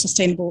on the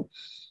sustainable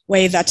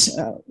way that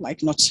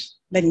like not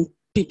letting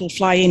people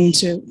fly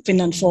into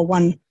Finland for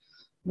one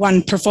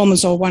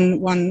performance or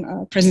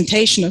one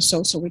presentation or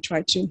so. So we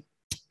try to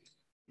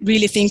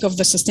really think of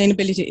the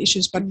sustainability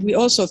issues, but we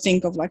also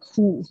think of like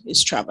who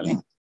is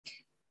traveling.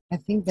 I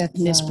think that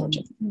in this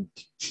project.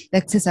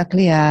 That's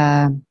exactly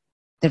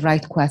the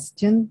right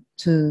question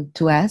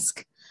to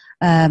ask.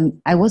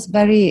 I was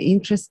very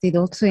interested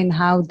also in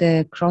how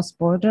the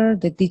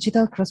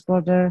digital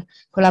cross-border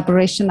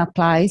collaboration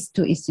applies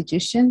to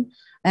institutions.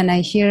 And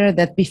I hear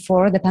that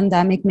before the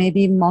pandemic,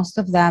 maybe most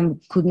of them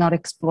could not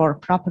explore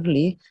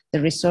properly the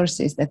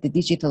resources that the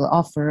digital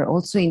offer,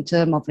 also in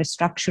terms of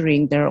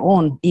restructuring their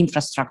own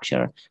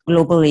infrastructure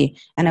globally.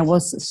 And I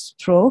was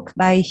struck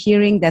by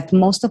hearing that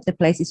most of the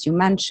places you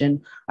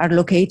mentioned are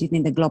located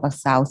in the global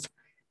south.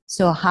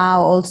 So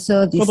how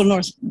also this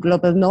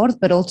global north,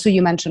 but also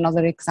you mentioned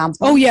other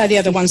examples. Oh yeah, the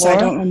other ones I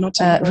don't know.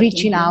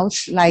 Reaching out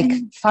like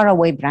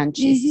faraway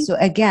branches. So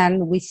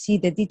again, we see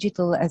the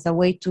digital as a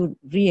way to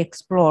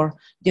re-explore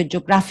the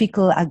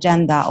geographical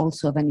agenda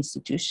also of an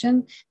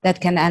institution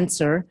that can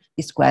answer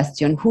this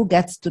question: who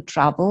gets to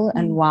travel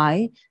and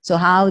why? So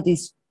how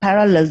this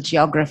parallel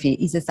geography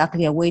is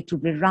exactly a way to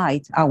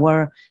rewrite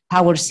our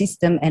power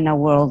system and our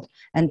world.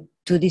 And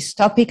to this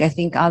topic, I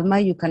think, Alma,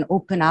 you can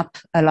open up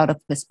a lot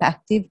of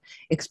perspective,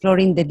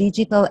 exploring the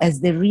digital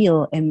as the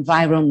real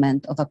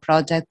environment of a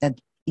project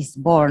that is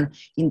born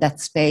in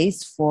that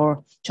space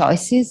for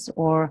choices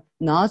or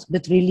not,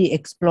 but really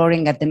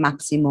exploring at the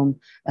maximum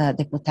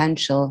the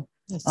potential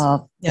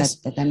of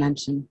that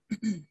dimension.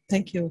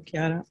 Thank you,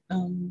 Chiara.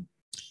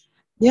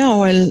 Yeah,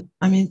 well,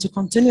 I mean, to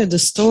continue the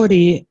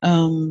story,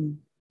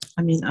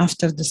 I mean,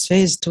 after this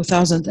phase,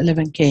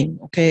 2011 came,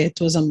 okay?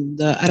 It was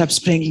the Arab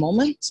Spring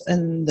moment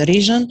in the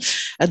region.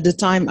 At the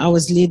time, I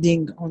was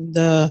leading on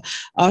the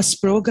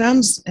AEST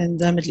programs in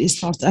the Middle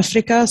East, North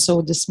Africa.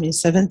 So this means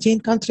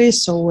 17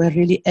 countries. So where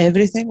really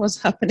everything was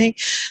happening.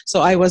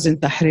 So I was in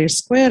Tahrir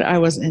Square. I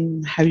was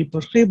in Habib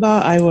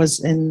Bourguiba. I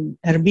was in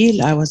Erbil.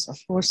 I was, of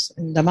course,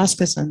 in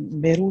Damascus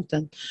and Beirut.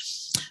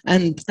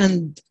 And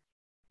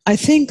I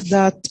think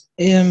that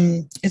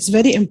it's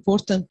very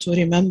important to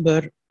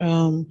remember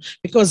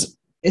because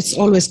it's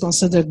always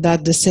considered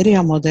that the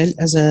Syria model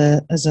as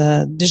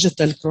a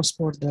digital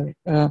cross-border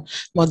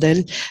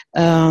model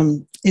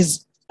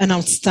is an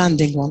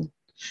outstanding one.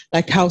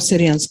 Like how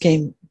Syrians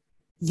came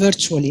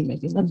virtually,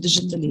 maybe not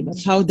digitally,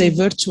 but how they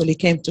virtually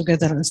came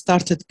together and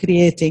started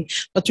creating.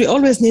 But we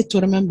always need to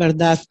remember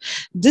that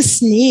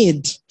this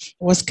need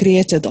was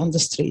created on the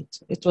street.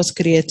 It was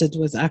created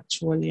with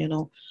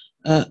actual,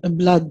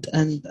 blood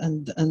and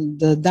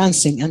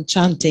dancing and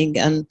chanting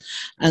and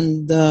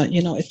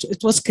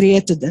it was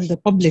created in the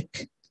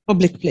public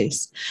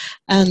place.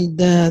 And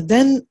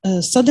then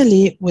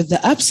suddenly, with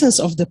the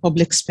absence of the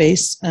public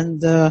space and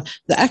the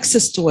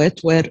access to it,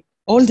 where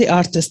all the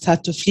artists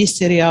had to flee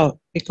Syria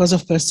because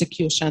of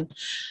persecution,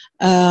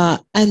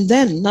 and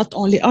then not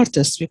only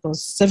artists,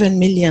 because 7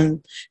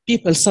 million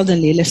people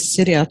suddenly left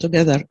Syria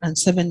together and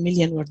 7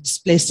 million were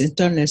displaced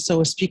internally. So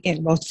we're speaking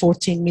about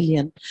 14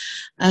 million.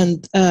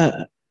 And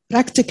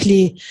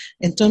practically,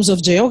 in terms of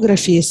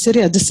geography,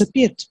 Syria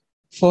disappeared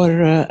for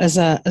as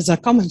a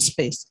common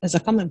space, as a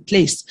common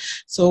place.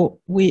 So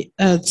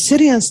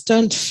Syrians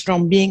turned from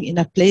being in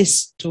a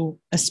place to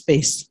a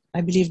space.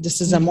 I believe this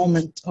is a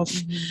moment of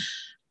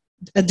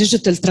a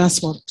digital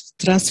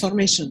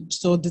transformation.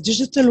 So the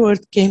digital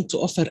world came to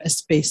offer a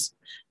space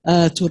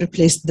to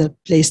replace the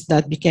place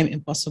that became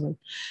impossible.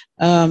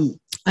 I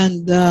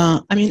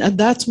mean, at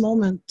that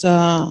moment,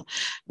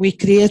 we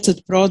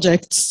created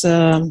projects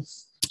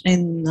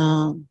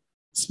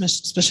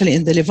especially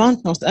in the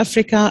Levant, North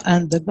Africa,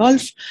 and the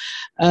Gulf,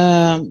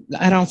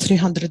 around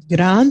 300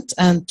 grant,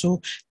 and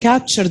to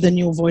capture the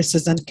new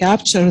voices and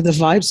capture the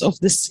vibes of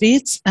the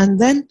streets. And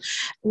then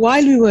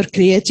while we were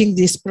creating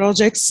these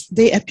projects,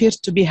 they appeared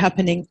to be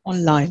happening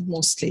online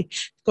mostly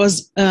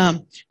because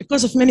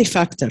of many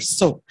factors.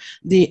 So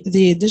the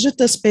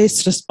digital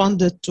space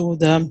responded to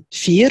the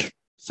fear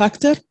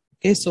factor.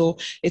 Okay, so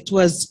it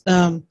was,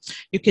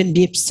 you can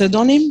be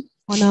pseudonym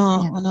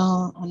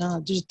on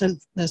a digital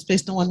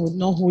space. No one would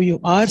know who you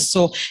are.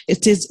 So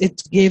it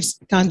gives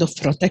kind of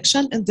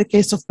protection in the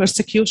case of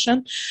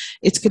persecution.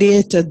 It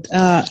created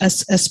a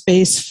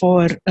space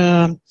for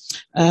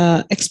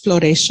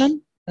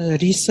exploration,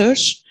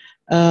 research,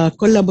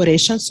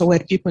 collaboration, so where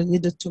people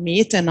needed to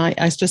meet. And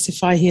I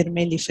specify here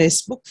mainly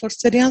Facebook for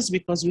Syrians,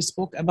 because we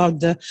spoke about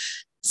the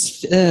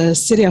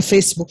Syria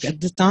Facebook at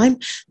the time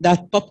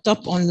that popped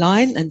up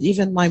online, and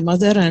even my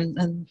mother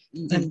and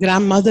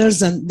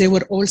grandmothers, and they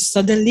were all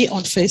suddenly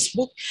on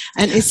Facebook,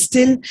 and it's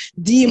still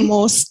the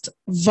most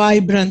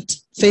vibrant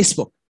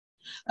Facebook.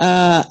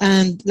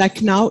 And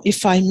like now,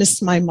 if I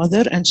miss my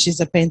mother, and she's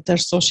a painter,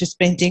 so she's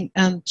painting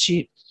and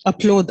she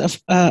upload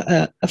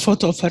a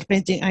photo of her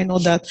painting, I know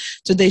that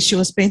today she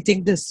was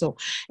painting this. So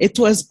it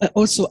was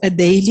also a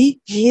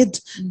daily need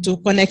to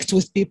connect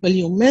with people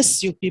you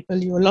miss, people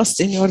you lost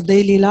in your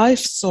daily life.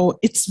 So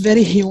it's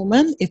very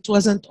human. It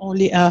wasn't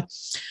only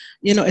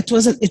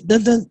it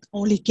didn't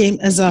only came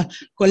as a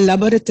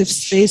collaborative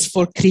space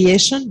for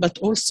creation, but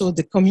also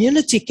the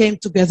community came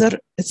together.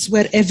 It's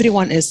where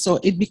everyone is. So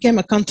it became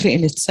a country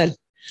in itself.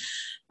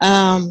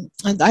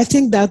 And I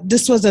think that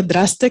this was a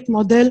drastic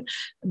model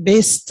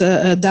based,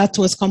 that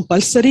was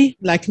compulsory.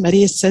 Like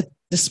Maria said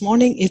this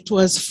morning, it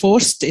was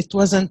forced, it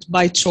wasn't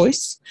by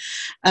choice.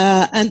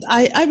 And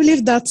I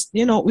believe that,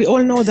 we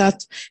all know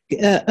that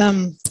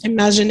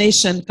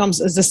imagination comes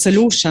as a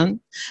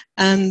solution.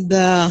 And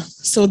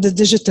so the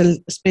digital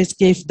space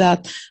gave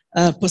that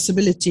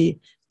possibility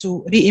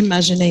to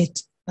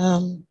reimaginate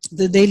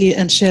the daily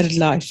and shared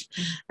life.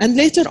 And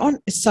later on,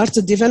 it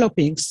started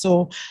developing.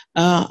 So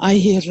I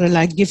here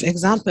give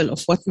example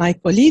of what my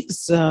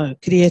colleagues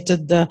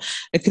created, a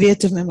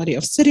creative memory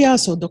of Syria.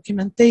 So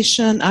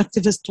documentation,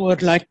 activists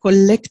were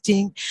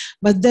collecting,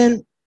 but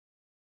then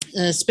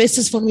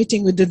spaces for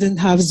meeting. We didn't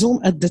have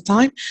Zoom at the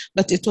time,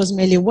 but it was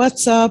mainly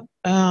WhatsApp.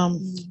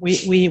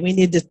 We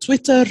needed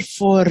Twitter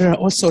for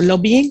also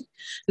lobbying,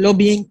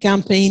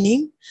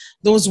 campaigning.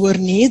 Those were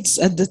needs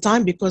at the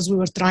time because we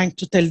were trying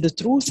to tell the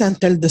truth and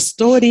tell the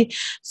story.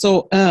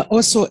 So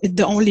also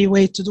the only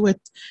way to do it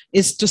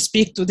is to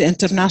speak to the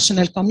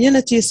international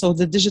community. So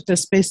the digital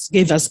space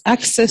gave us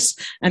access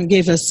and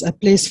gave us a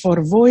place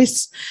for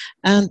voice.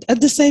 And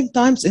at the same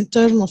time, in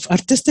terms of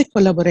artistic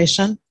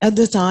collaboration, at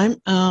the time,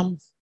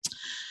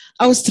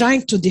 I was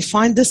trying to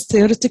define this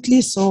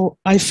theoretically. So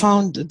I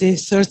found the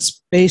third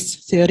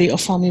space theory of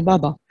Homi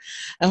Bhabha.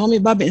 Homi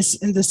Bhabha is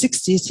in the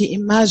 60s, he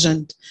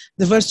imagined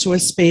the virtual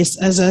space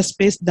as a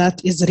space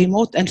that is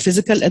remote and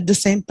physical at the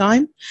same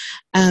time,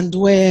 and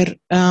where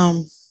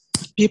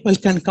people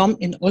can come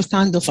in all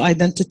kinds of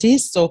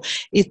identities. So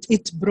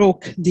it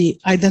broke the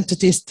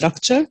identity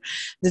structure,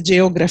 the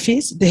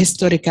geographies, the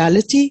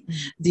historicality,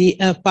 the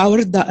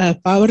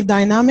power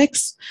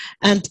dynamics,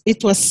 and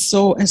it was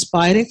so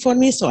inspiring for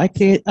me. So I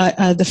created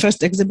the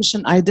first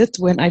exhibition I did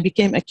when I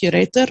became a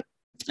curator.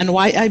 And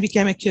why I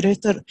became a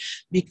curator?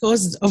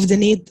 Because of the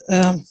need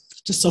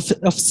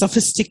of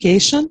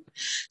sophistication.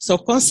 So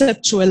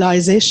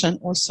conceptualization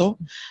also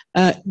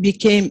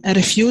became a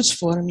refuge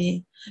for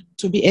me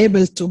to be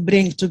able to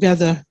bring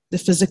together the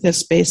physical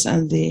space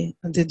and the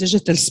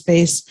digital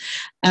space,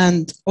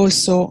 and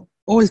also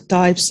all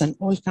types and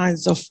all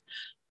kinds of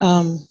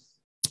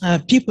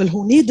people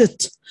who needed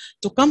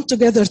to come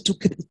together to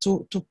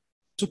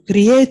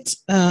create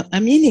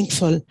a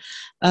meaningful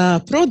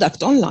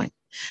product online.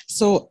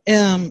 So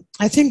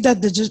I think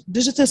that the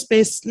digital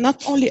space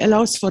not only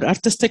allows for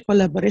artistic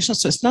collaboration,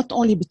 so it's not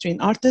only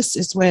between artists,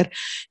 it's where,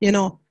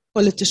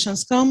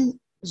 politicians come,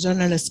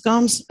 journalists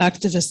comes,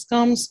 activists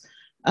comes,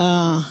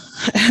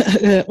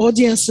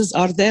 audiences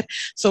are there.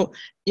 So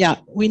yeah,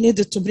 we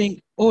needed to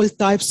bring all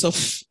types of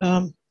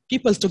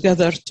people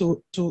together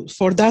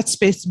for that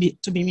space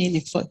to be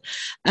meaningful.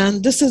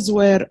 And this is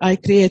where I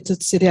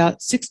created Syria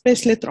 6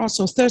 Space later on.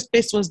 So third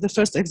space was the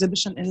first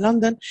exhibition in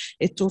London.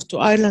 It toured to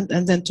Ireland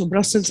and then to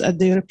Brussels at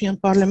the European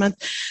Parliament.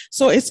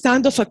 So it's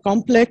kind of a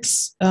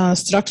complex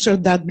structure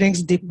that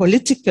brings the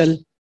political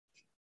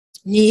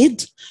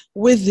need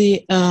with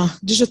the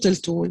digital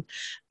tool.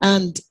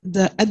 And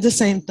at the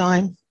same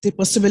time, the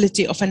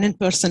possibility of an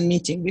in-person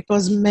meeting,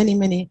 because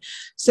many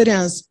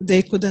Syrians,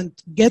 they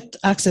couldn't get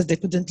access, they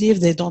couldn't leave,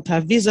 they don't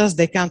have visas,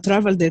 they can't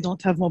travel, they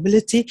don't have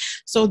mobility.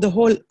 So the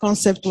whole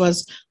concept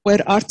was where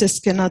artists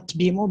cannot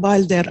be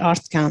mobile, their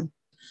art can.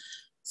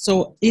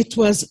 So it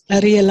was a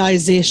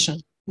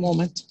realization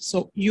moment.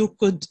 So you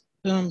could,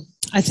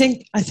 I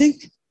think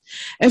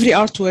every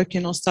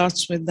artwork,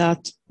 starts with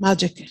that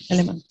magic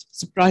element,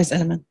 surprise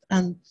element.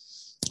 And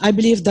I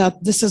believe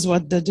that this is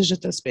what the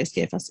digital space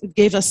gave us. It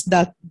gave us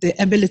the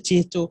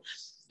ability to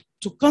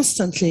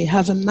constantly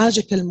have a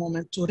magical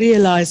moment, to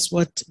realize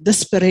what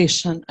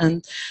desperation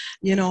and,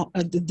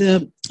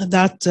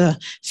 that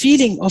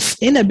feeling of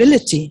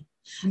inability,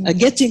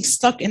 getting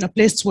stuck in a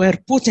place where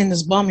Putin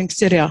is bombing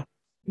Syria.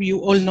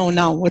 You all know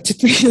now what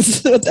it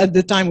means. At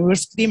the time we were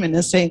screaming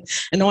and saying,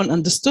 and no one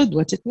understood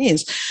what it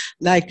means.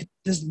 Like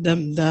this,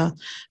 the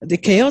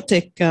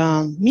chaotic,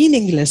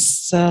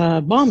 meaningless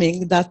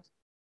bombing that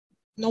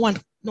no one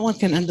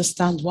can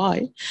understand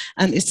why.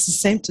 And it's the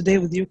same today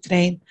with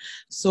Ukraine.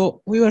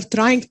 So we were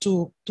trying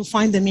to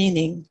find the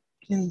meaning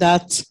in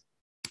that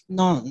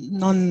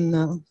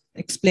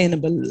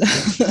non-explainable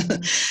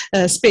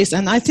space.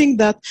 And I think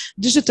that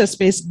digital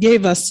space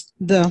gave us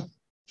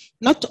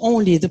not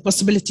only the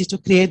possibility to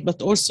create,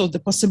 but also the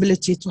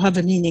possibility to have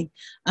a meaning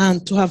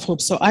and to have hope.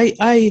 So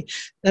I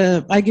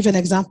give an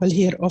example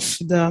here of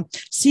the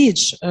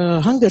siege,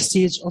 hunger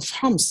siege of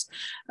Homs,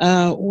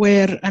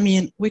 where,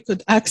 we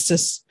could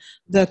access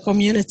the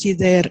community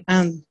there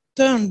and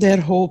turn their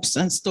hopes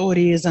and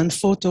stories and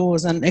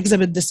photos and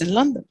exhibit this in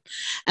London.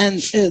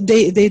 And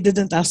they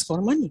didn't ask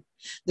for money.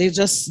 They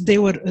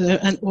were,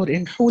 or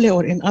in Hule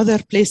or in other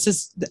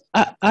places.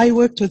 I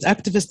worked with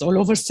activists all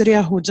over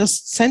Syria who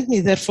just sent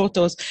me their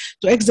photos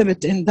to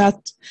exhibit in that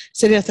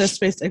Syria Third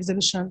Space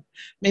exhibition,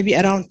 maybe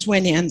around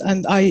 20.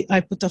 And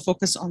I put a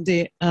focus on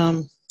the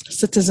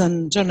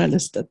citizen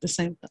journalist at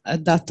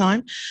that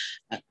time.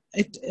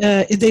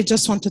 They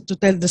just wanted to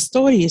tell the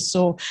story.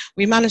 So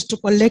we managed to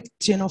collect,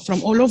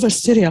 from all over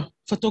Syria,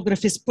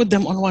 photographies, put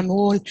them on one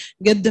wall,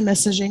 get the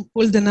messaging,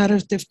 pull the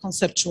narrative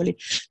conceptually.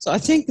 So I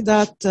think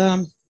that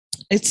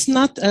it's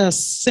not a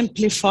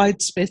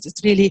simplified space.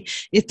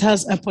 It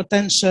has a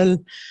potential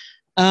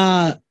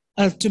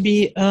to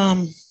be, a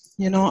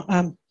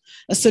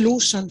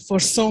solution for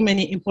so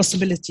many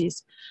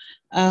impossibilities.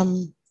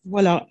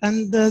 Voila.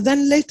 And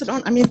then later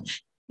on,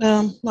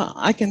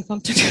 I can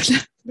continue.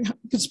 I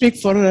could speak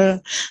for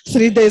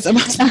 3 days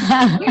about it.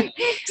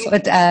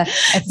 But I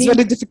it's think,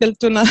 very difficult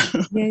to know.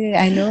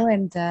 Yeah, I know.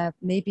 And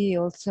maybe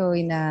also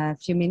in a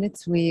few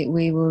minutes,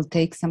 we will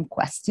take some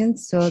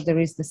questions. So there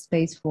is the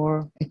space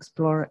for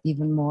explore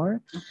even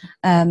more.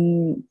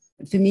 For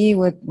me,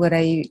 what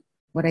I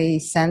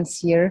sense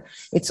here,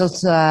 it's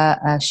also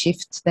a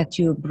shift that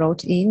you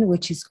brought in,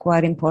 which is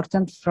quite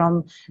important,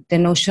 from the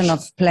notion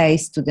of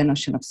place to the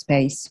notion of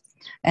space.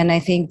 And I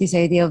think this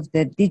idea of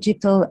the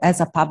digital as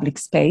a public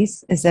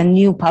space, as a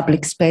new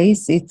public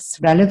space, it's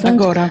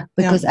relevant. Agora,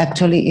 because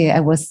actually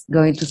I was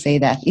going to say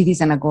that it is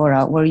an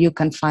agora where you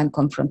can find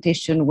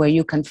confrontation, where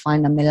you can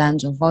find a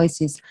melange of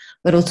voices,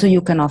 but also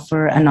you can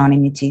offer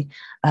anonymity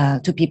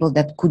to people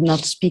that could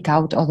not speak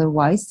out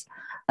otherwise.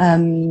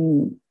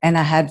 And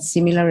I had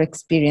similar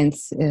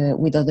experience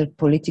with other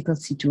political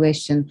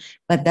situations,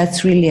 but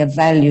that's really a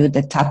value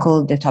that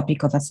tackle the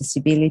topic of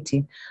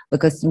accessibility,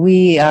 because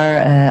we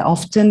are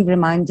often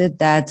reminded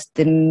that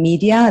the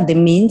media, the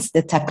means,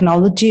 the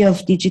technology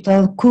of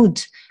digital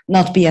could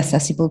not be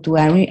accessible to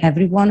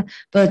everyone,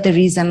 but there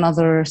is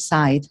another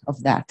side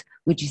of that,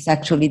 which is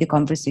actually the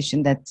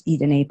conversation that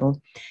it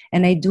enabled.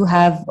 And I do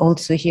have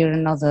also here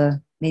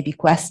another maybe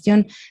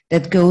question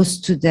that goes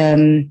to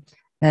the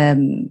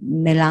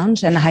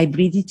melange and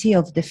hybridity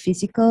of the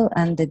physical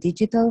and the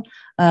digital,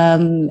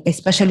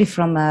 especially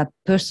from a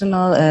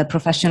personal,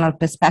 professional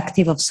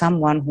perspective of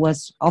someone who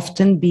has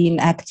often been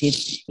active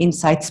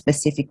inside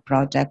specific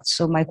projects.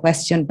 So my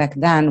question back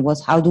then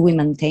was, how do we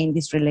maintain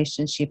this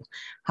relationship?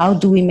 How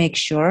do we make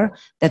sure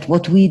that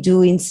what we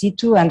do in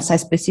situ, and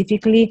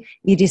specifically,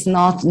 it is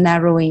not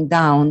narrowing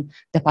down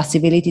the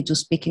possibility to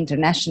speak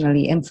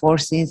internationally,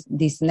 enforcing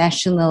this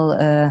national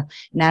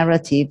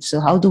narrative?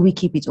 So how do we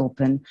keep it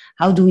open?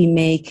 How do we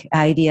make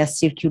ideas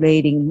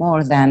circulating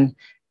more than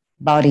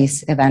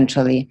bodies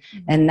eventually?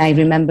 And I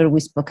remember we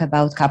spoke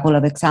about a couple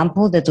of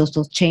examples that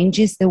also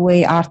changes the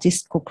way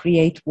artists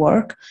co-create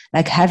work,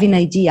 like having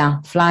idea,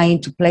 flying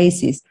to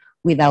places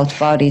without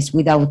bodies,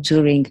 without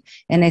touring.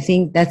 And I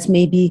think that's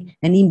maybe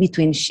an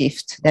in-between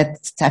shift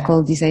that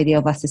tackles this idea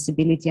of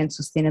accessibility and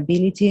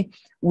sustainability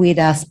with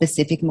a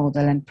specific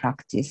model and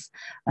practice.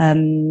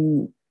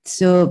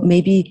 So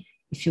maybe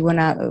if you want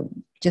to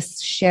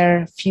just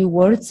share a few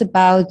words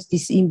about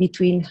this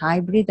in-between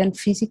hybrid and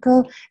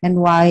physical and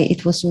why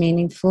it was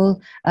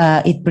meaningful,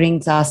 it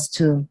brings us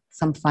to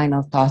some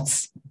final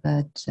thoughts.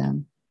 But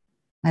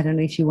I don't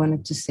know if you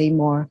wanted to say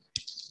more.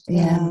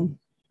 Yeah.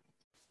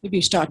 Maybe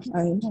you start.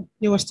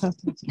 You were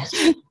starting.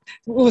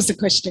 What was the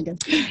question again?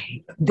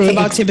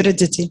 About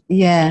hybridity.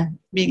 Yeah,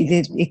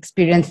 the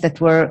experience that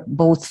were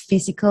both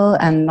physical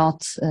and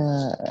not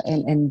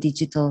and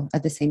digital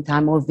at the same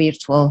time, or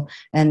virtual.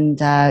 And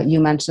you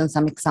mentioned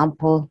some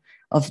example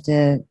of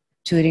the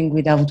touring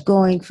without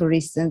going, for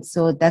instance.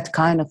 So that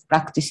kind of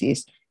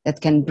practices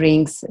that can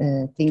bring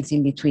things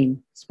in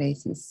between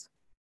spaces.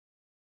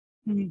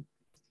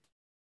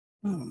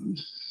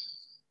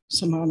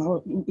 Somehow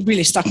now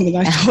really stuck with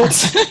my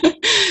thoughts.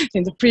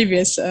 In the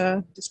previous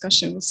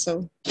discussion was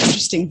so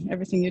interesting,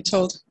 everything you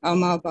told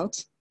Alma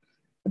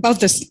about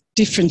this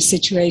different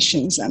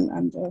situations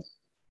and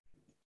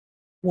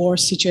war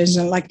situations,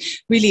 and like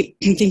really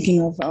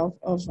thinking of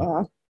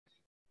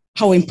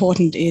how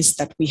important it is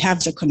that we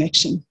have the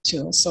connection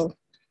to also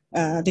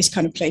these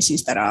kind of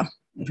places that are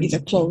either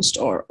closed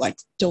or like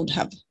don't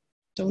have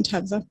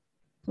the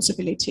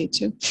possibility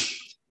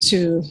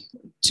to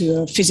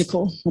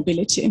physical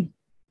mobility.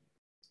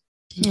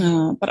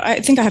 But I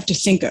think I have to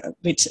think a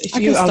bit. If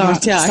you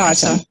start,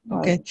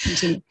 okay.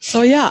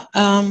 So yeah,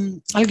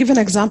 I'll give an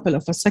example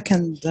of a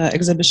second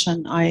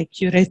exhibition I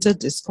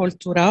curated. It's called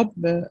Turab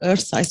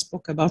Earth. I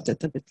spoke about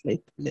it a bit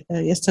late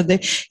yesterday.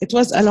 It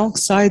was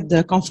alongside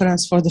the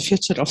conference for the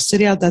future of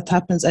Syria that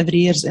happens every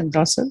year in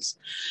Brussels,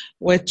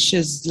 which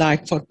is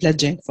like for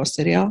pledging for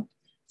Syria.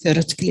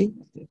 Theoretically,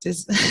 it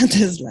is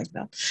like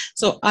that.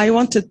 So I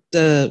wanted,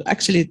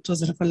 actually it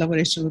was a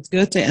collaboration with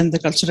Goethe and the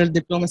Cultural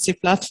Diplomacy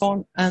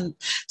Platform. And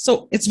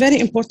so it's very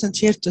important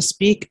here to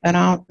speak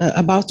around,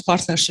 about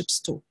partnerships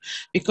too,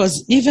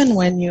 because even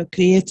when you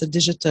create a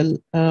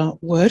digital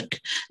work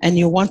and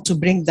you want to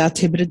bring that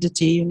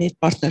hybridity, you need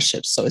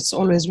partnerships. So it's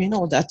always, we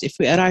know that if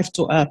we arrive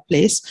to a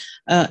place,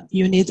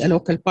 you need a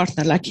local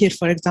partner. Like here,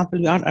 for example,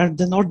 we are at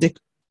the Nordic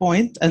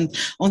Point, and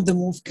On the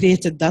Move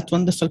created that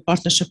wonderful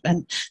partnership,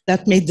 and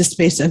that made the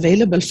space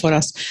available for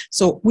us.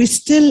 So we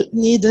still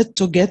needed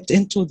to get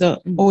into the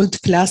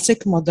old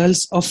classic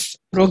models of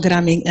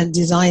programming and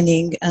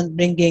designing and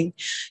bringing,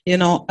 you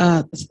know,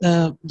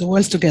 the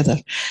world together.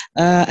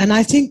 And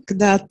I think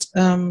that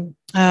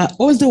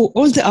all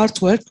the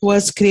artwork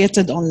was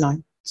created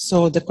online.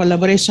 So the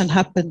collaboration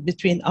happened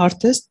between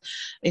artists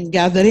in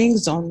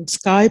gatherings on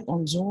Skype,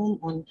 on Zoom,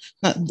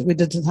 we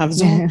didn't have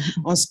Zoom,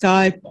 on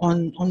Skype,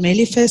 on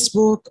mainly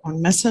Facebook, on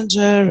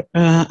Messenger,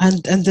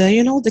 and the,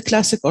 you know, the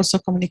classic also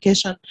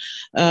communication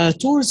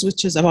tools,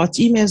 which is about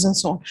emails and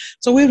so on.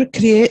 So we were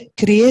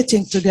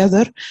creating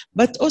together,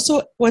 but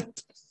also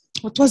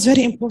what was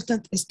very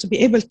important is to be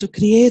able to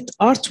create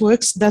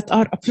artworks that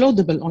are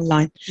uploadable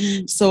online.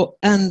 So,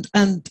 and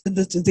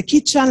the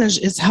key challenge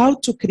is how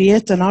to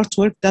create an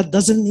artwork that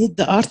doesn't need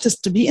the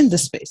artist to be in the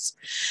space.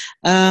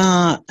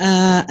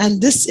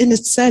 And this in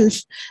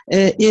itself,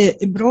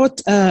 it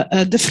brought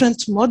a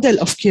different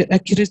model of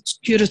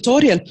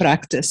curatorial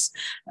practice,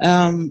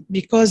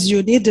 because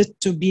you needed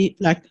to be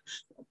like,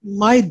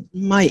 my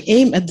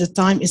aim at the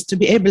time is to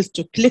be able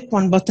to click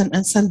one button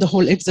and send the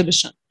whole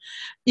exhibition.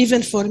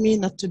 Even for me,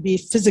 not to be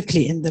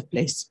physically in the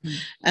place.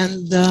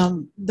 And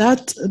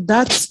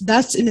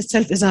that's in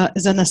itself is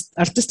an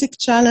artistic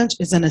challenge,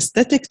 is an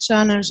aesthetic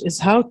challenge, is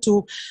how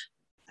to,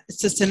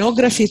 it's a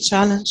scenography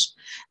challenge.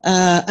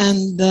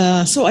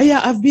 So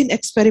yeah, I've been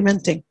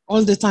experimenting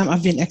all the time.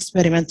 I've been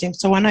experimenting.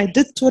 So when I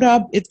did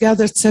Turab, it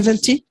gathered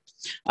 70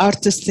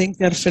 artists,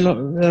 thinker,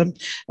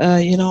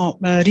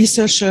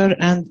 researcher,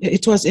 and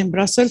it was in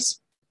Brussels.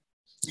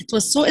 It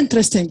was so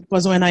interesting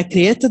because when I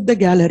created the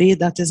gallery,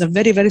 that is a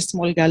very, very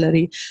small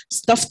gallery,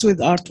 stuffed with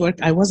artwork,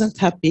 I wasn't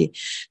happy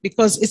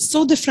because it's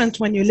so different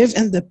when you live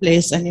in the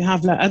place and you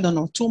have, like, I don't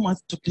know, 2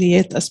 months to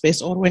create a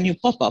space, or when you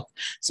pop up.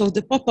 So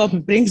the pop-up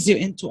brings you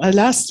into a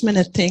last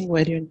minute thing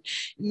where you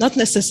not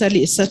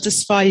necessarily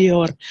satisfy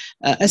your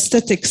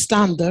aesthetic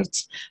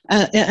standards,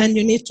 and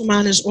you need to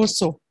manage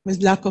also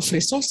with lack of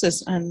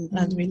resources.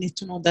 And we need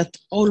to know that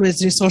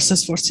always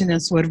resources for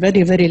Syrians were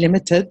very, very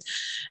limited.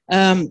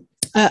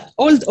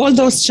 All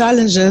those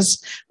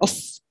challenges of,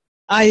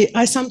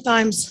 I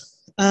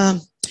sometimes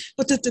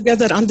put it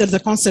together under the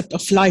concept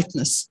of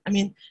lightness. I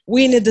mean,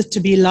 we needed to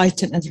be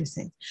light in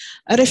everything.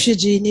 A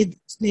refugee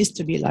needs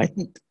to be light.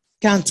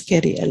 Can't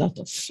carry a lot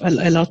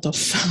of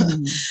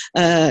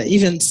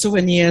even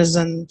souvenirs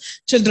and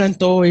children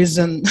toys,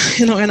 and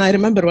and I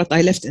remember what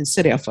I left in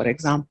Syria, for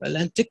example,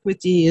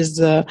 antiquities,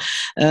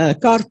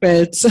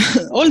 carpets,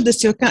 all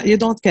this you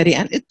don't carry.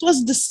 And it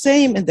was the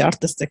same in the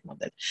artistic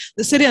model.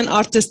 The Syrian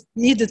artists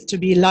needed to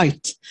be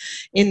light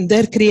in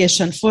their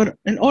creation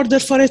in order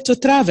for it to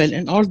travel,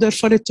 in order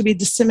for it to be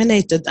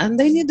disseminated, and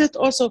they needed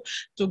also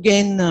to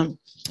gain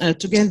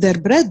their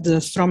bread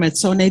from it,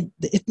 so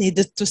it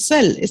needed to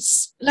sell.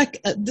 It's like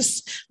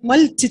this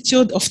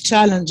multitude of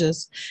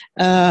challenges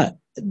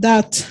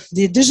that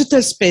the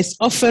digital space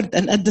offered,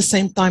 and at the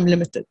same time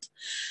limited.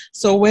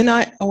 So when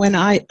I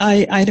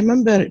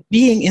remember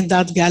being in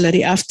that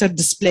gallery after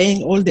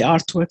displaying all the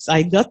artworks,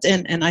 I got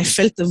in and I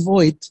felt a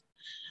void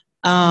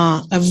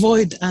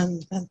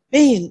and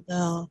pain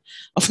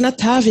of not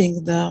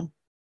having the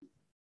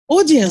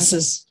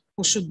audiences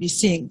who should be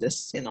seeing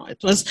this. You know,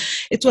 it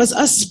was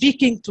us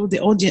speaking to the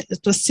audience. It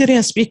was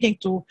Syrian speaking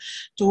to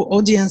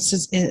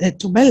audiences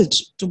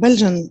to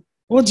Belgian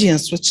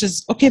audience, which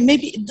is okay.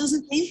 Maybe it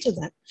doesn't mean to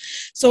them.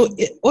 So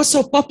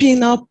also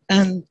popping up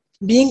and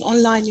being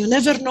online, you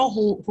never know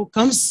who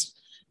comes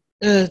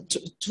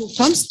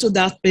to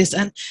that place,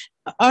 and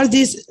are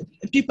these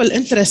people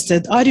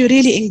interested? Are you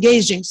really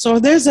engaging? So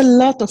there's a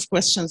lot of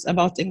questions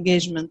about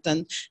engagement,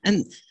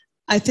 and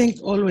I think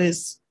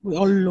always we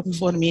all look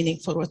for meaning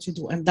for what we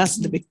do, and that's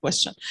the big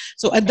question.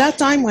 So at that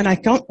time, when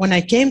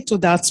I came to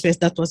that space,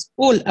 that was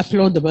all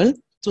uploadable.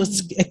 It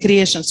was a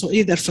creation, so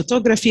either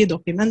photography,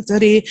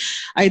 documentary.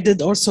 I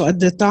did also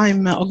at the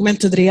time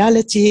augmented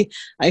reality.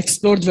 I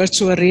explored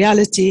virtual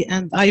reality,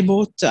 and I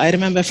bought, I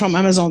remember from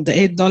Amazon, the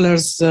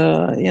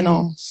 $8, you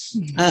know,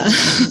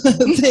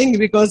 thing,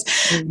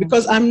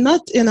 because I'm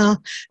not in a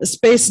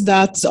space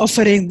that's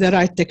offering the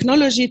right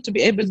technology to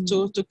be able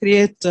to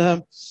create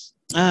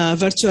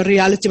virtual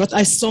reality, but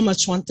I so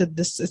much wanted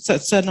this.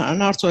 It's an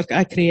artwork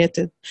I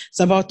created.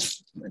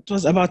 It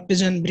was about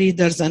pigeon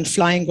breeders and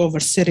flying over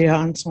Syria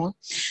and so on.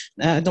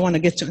 I don't want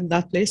to get you in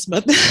that place,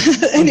 but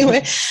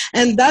anyway,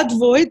 and that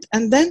void.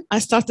 And then I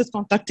started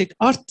contacting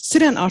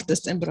Syrian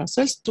artists in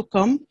Brussels to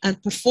come,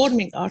 and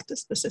performing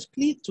artists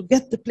specifically, to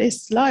get the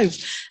place live,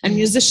 and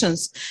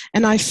musicians.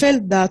 And I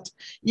felt that,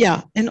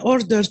 yeah, in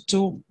order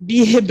to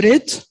be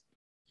hybrid,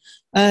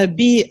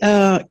 be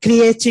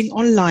creating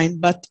online,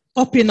 but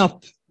popping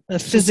up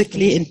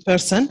physically in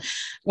person.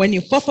 When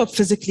you pop up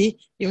physically,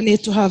 you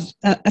need to have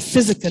a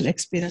physical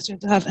experience. You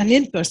need to have an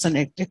in-person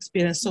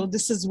experience. So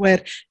this is where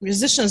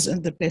musicians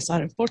in the place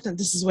are important.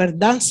 This is where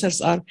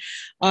dancers are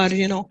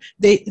you know,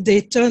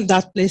 they turn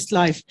that place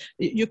live.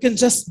 You can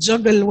just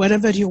juggle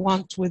wherever you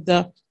want with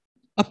the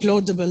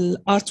uploadable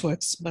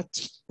artworks, but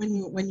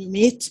when you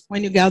meet,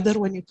 when you gather,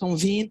 when you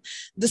convene,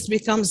 this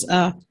becomes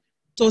a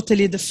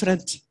totally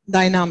different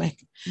dynamic,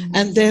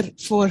 and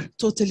therefore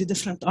totally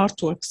different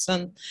artworks.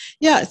 And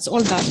yeah, it's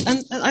all that.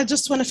 And I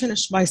just want to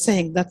finish by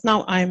saying that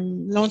now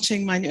I'm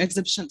launching my new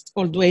exhibition. It's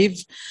called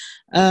Wave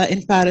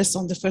in Paris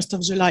on the 1st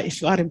of July.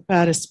 If you are in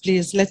Paris,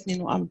 please let me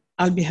know.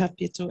 I'll be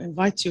happy to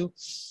invite you.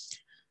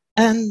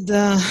 And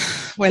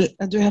well,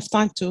 do you have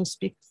time to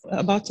speak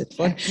about it?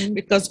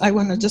 Because I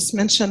want to just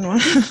mention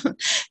one.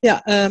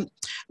 Yeah.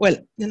 Well,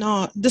 you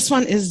know, this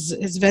one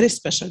is very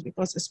special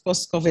because it's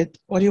post-COVID.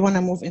 Or you want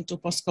to move into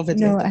post-COVID?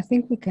 No, later? I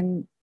think we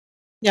can.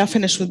 Yeah,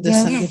 finish with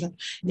this.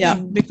 Yeah,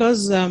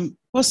 because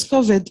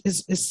post-COVID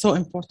is so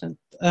important.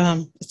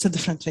 It's a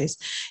different phase.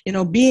 You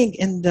know, being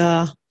in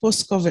the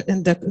post-COVID,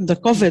 in the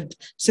COVID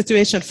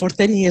situation for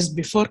 10 years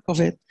before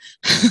COVID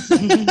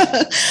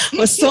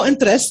was so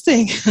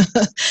interesting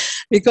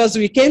because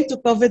we came to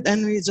COVID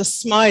and we just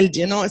smiled,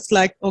 you know, it's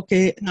like,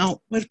 okay, now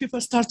where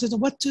people started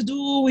what to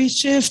do, we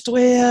shift,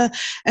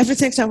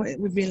 everything. So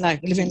we've been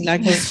like living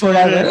like this for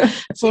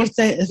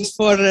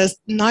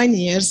 9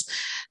 years.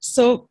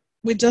 So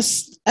we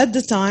just, at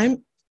the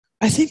time,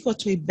 I think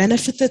what we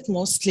benefited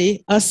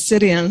mostly, us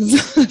Syrians,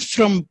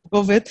 from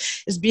COVID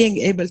is being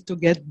able to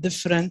get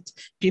different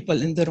people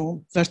in the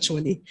room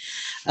virtually.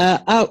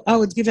 I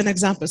would give an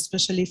example,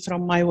 especially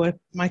from my work,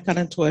 my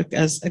current work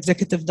as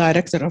executive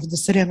director of the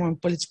Syrian Women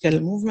Political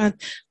Movement.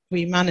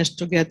 We managed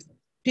to get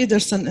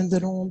Peterson in the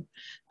room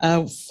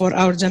for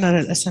our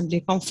General Assembly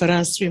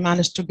conference. We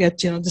managed to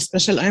get, you know, the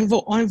special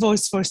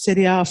envoys for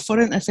Syria,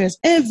 foreign affairs,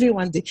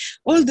 everyone,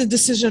 all the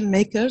decision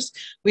makers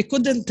we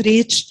couldn't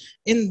reach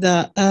in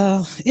the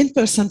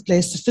in-person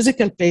place, the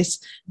physical place.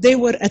 They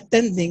were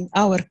attending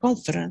our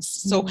conference.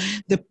 So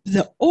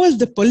all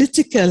the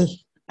political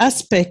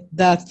aspect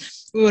that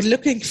we were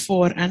looking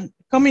for and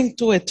coming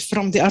to it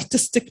from the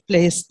artistic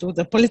place to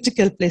the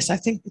political place, I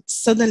think it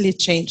suddenly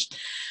changed.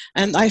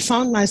 And I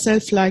found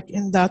myself like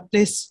in that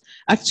place,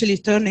 actually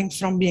turning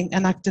from being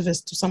an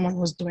activist to someone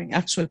who was doing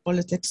actual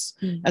politics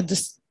at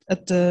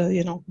the,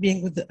 you know,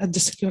 being at the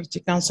Security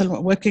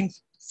Council, working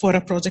for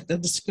a project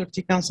at the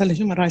Security Council,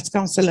 Human Rights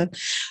Council, and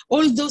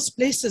all those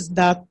places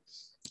that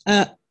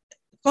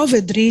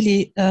COVID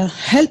really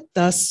helped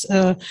us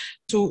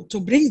to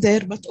bring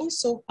there, but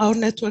also our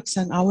networks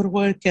and our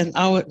work and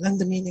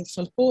the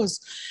meaningful cause.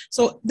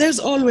 So there's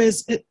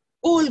always, it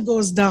all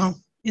goes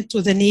down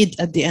into the need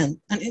at the end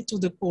and into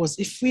the cause.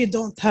 If we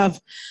don't have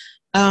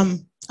a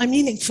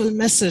meaningful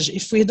message,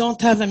 if we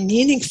don't have a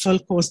meaningful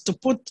cause to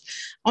put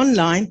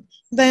online,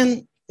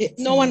 then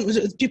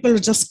people will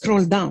just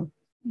scroll down.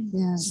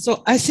 Yeah.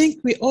 So I think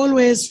we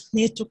always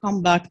need to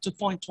come back to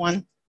point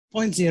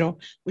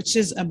 1.0, which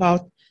is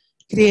about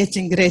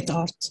creating great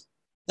art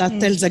that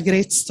tells a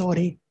great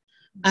story.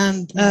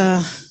 And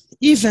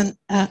even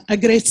a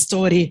great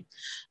story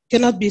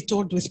cannot be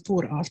told with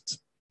poor art.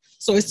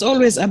 So it's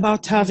always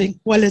about having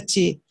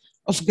quality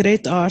of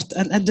great art,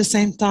 and at the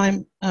same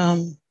time, a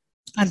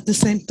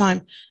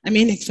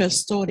meaningful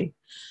story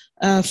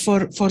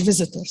for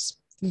visitors.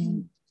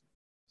 And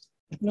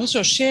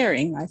also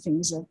sharing, I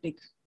think, is a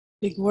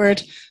big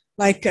word.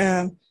 Like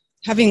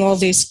having all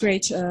these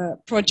great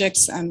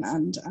projects and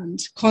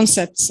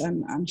concepts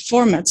and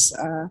formats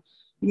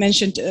you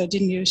mentioned,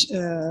 didn't you,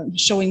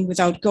 showing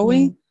without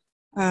going?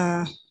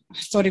 I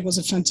thought it was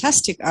a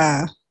fantastic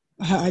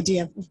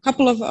idea. A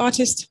couple of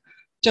artists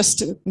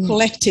just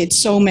collected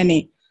so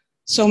many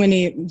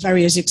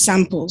various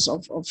examples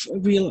of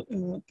real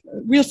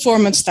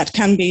formats that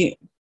can be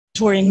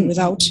touring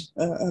without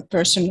a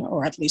person,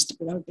 or at least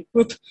without a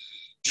group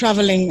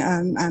traveling,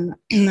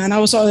 and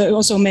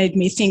also made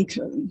me think,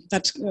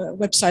 that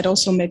website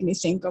also made me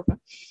think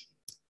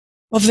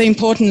of the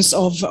importance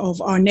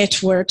of our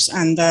networks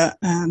and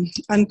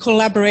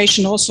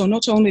collaboration, also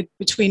not only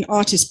between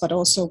artists but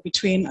also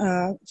between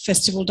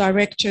festival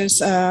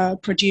directors,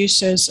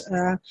 producers.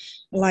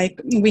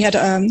 Like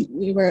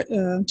we were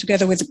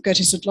together with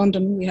Goethe-Institut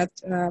London. We had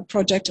a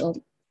project, or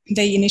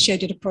they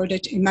initiated a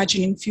project,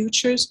 Imagining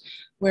Futures,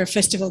 where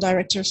festival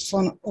directors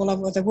from all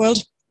over the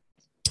world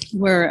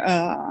were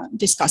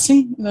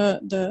discussing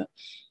the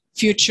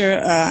future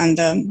and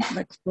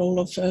the role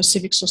of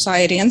civic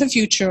society and the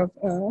future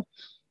of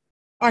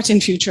art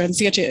in future and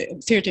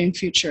theater in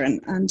future,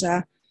 and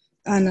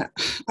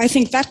I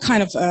think that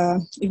kind of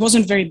it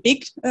wasn't a very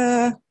big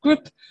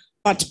group,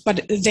 but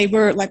they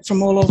were like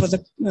from all over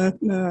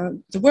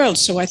the world.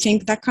 So I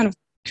think that kind of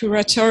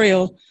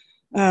curatorial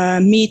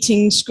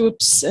meetings,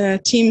 groups,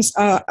 teams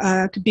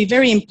could be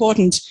very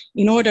important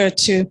in order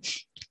to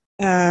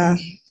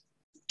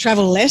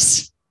travel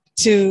less,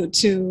 to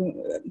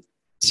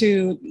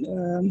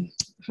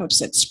how to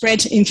say,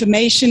 spread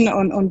information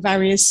on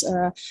various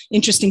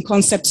interesting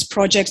concepts,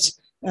 projects.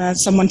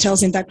 Someone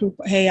tells in that group,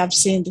 hey, I've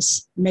seen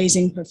this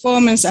amazing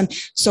performance. And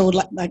so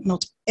like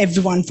not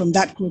everyone from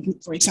that group,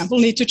 for example,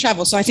 need to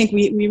travel. So I think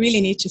we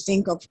really need to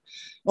think of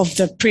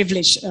the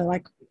privilege,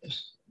 like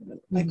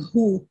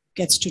who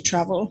gets to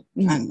travel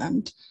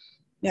and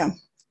yeah.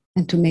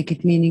 And to make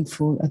it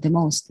meaningful at the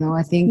most. No,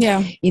 I think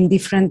in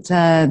different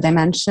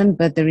dimension,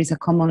 but there is a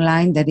common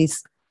line that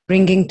is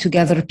bringing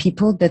together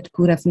people that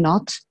could have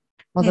not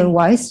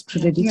otherwise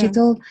through the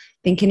digital,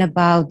 thinking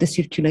about the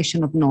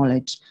circulation of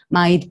knowledge.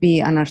 Might be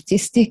an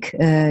artistic,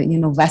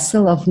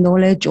 vessel of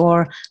knowledge,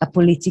 or a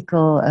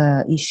political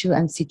issue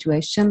and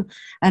situation.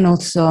 And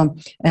also,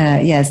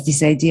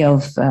 this idea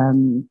of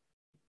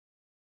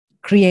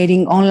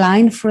creating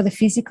online for the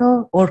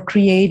physical, or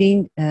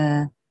creating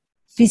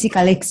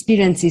physical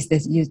experiences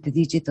that use the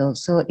digital.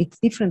 So it's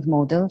different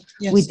model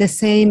with the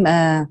same,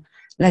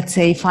 let's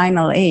say,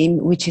 final aim,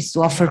 which is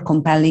to offer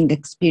compelling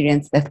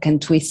experience that can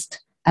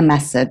twist a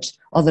message.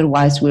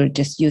 Otherwise, we're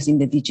just using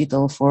the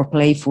digital for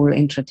playful,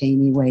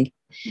 entertaining way.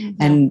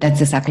 And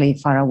that's exactly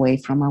far away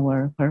from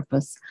our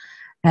purpose.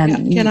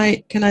 Can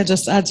I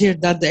just add here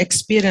that the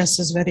experience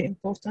is very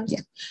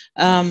important,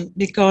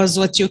 because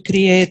what you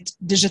create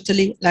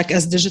digitally, like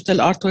as digital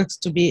artworks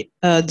to be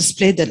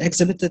displayed and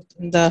exhibited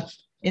in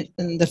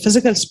the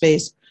physical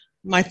space,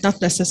 might not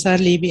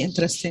necessarily be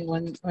interesting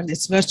when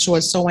it's virtual.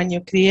 So when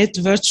you create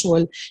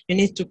virtual, you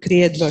need to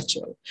create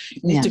virtual.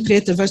 You need to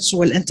create a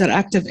virtual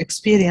interactive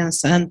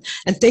experience and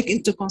take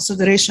into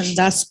consideration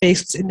that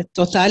space in its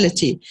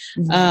totality.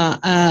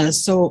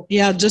 So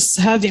just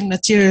having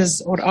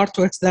materials or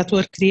artworks that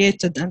were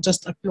created and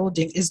just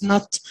uploading is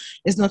not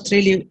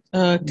really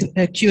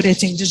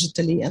curating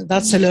digitally, and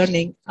that's a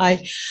learning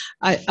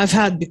I've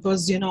had,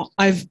 because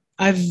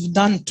I've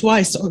done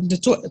twice.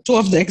 Two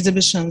of the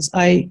exhibitions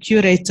I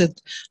curated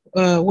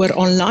were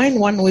online,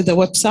 one with a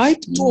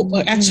website. Two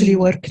actually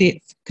were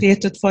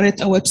created for it,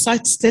 a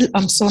website. Still,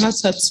 I'm so not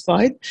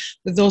satisfied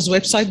with those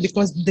websites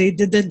because they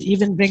didn't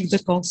even bring the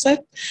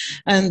concept.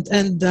 And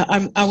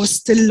I'm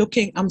still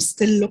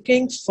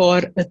looking for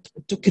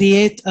to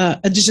create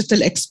a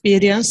digital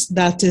experience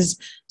that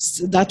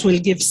will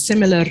give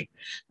similar,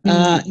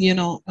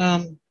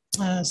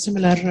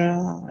 similar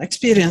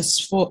experience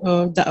for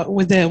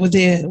with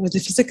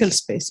the physical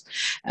space,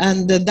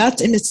 and that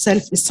in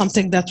itself is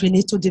something that we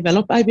need to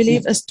develop, I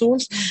believe, as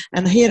tools.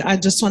 And here I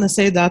just want to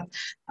say that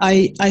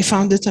I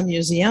founded a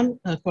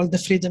museum called the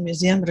Freedom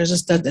Museum,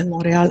 registered in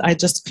Montreal. I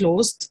just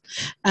closed,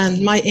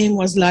 and my aim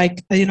was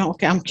like,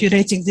 okay, I'm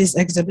curating this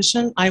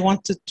exhibition. I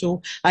wanted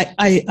to.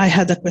 I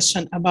had a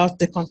question about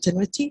the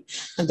continuity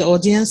and the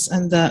audience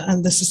and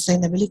the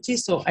sustainability.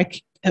 So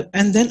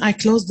and then I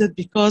closed it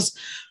because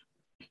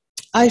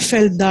I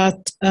felt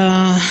that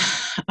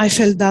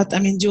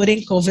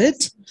during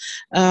COVID,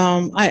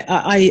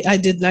 I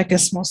did like a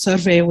small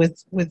survey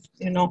with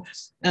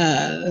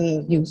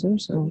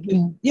users,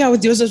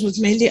 with users, with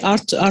mainly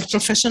art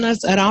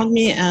professionals around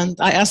me, and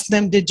I asked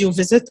them, did you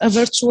visit a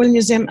virtual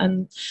museum?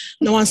 And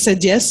no one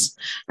said yes.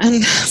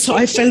 And so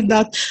I felt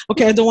that,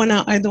 okay, I don't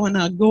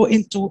wanna go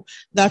into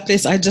that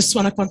place. I just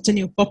wanna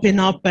continue popping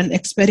up and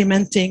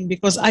experimenting,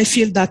 because I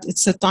feel that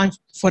it's a time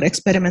for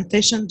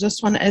experimentation.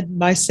 Just want to add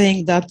by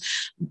saying that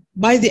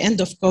by the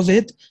end of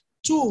COVID,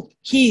 two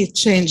key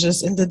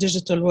changes in the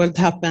digital world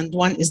happened.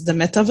 One is the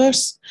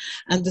metaverse,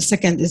 and the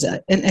second is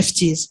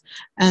NFTs.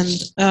 And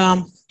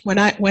when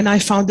I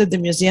founded the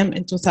museum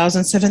in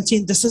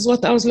 2017, this is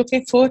what I was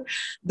looking for,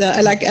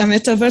 like a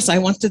metaverse. I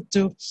wanted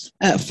to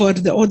for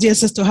the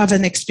audiences to have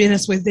an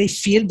experience where they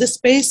feel the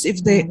space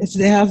if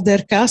they have their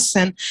casts.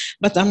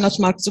 But I'm not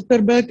Mark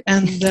Zuckerberg,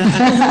 and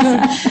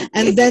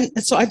then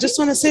so I just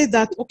want to say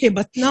that okay,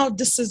 but now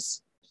this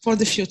is for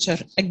the future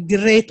a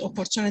great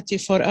opportunity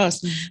for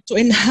us to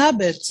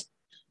inhabit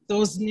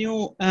those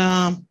new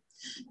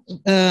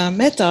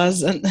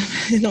metas and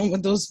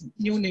those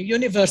new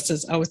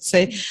universes, I would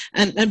say,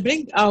 and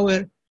bring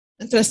our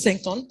interesting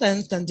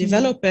content and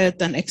develop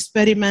it and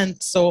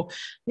experiment. So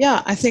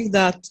yeah, I think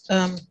that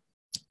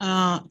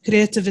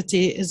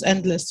creativity is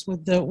endless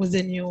with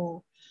the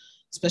new,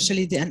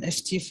 especially the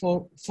NFT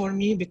for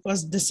me,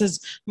 because this is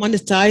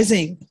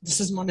monetizing. This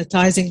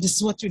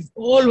is what we've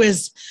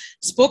always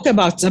spoke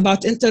about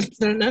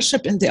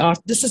entrepreneurship in the art.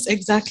 This is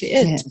exactly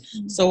it.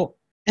 Yeah. So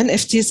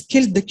NFTs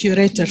killed the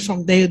curator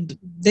from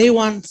day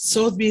one.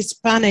 Sotheby's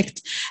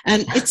panicked,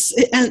 and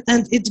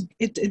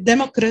it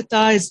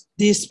democratized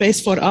the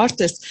space for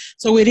artists.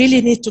 So we really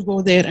need to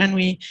go there, and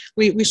we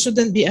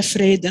shouldn't be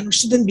afraid, and we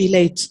shouldn't be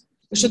late.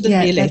 We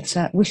shouldn't be late.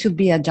 We should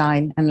be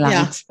agile and light.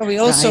 Yeah. But we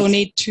also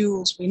need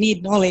tools. We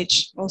need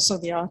knowledge. Also,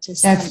 the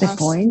artists. That's the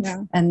point.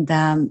 Yeah. And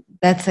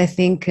that's, I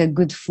think, a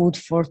good food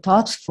for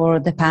thought for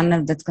the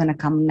panel that's going to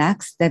come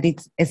next. That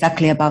it's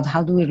exactly about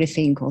how do we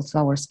rethink also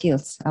our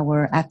skills,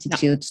 our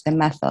attitudes, the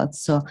methods.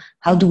 So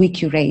how do we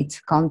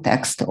curate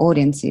context,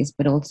 audiences,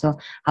 but also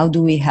how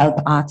do we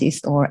help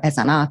artists, or as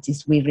an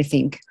artist, we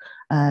rethink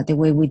the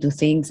way we do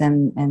things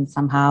and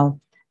somehow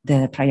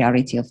the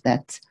priority of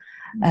that.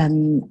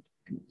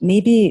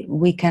 Maybe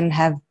we can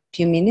have a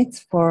few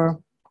minutes for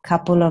a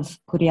couple of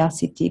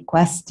curiosity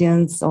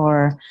questions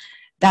or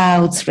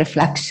doubts,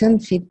 reflection,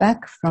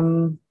 feedback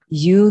from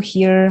you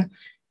here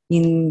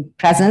in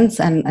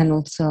presence, and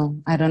also,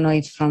 I don't know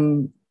if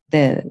from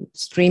the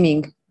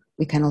streaming,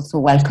 we can also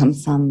welcome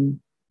some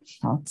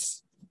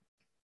thoughts.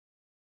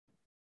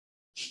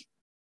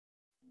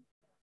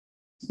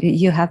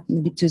 You have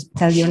maybe to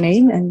tell your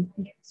name. And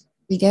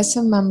I guess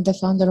I'm the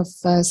founder of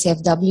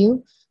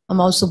CFW. I'm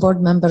also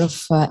board member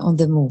of On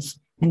the Move.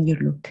 And you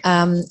look.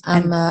 I'm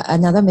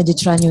another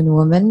Mediterranean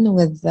woman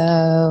with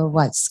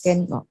white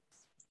skin,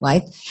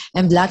 white,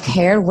 and black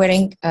hair,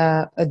 wearing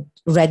a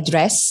red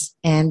dress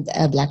and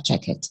a black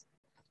jacket.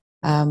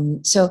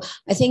 So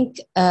I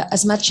think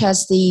as much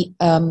as the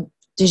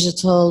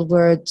digital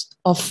world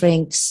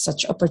offering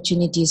such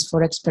opportunities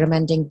for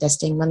experimenting,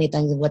 testing,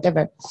 monetizing,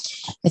 whatever,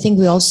 I think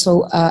we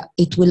also,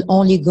 it will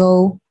only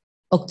go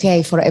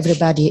okay for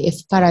everybody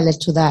if parallel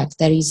to that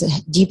there is a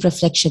deep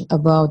reflection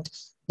about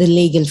the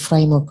legal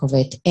framework of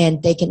it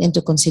and taking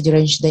into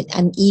consideration the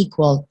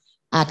unequal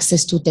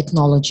access to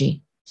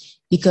technology,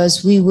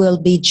 because we will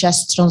be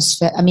just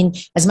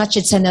as much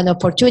as it's an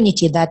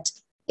opportunity that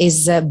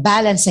is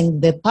balancing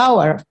the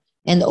power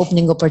and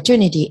opening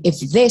opportunity, if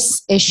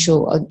this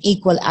issue on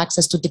equal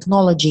access to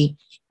technology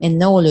and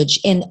knowledge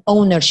and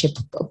ownership,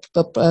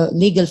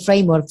 legal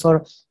framework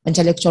for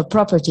intellectual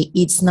property,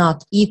 it's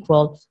not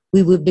equal,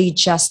 we will be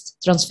just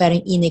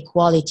transferring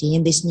inequality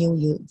in this new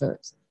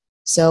universe.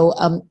 So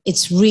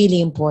it's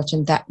really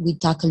important that we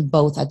tackle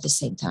both at the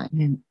same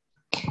time.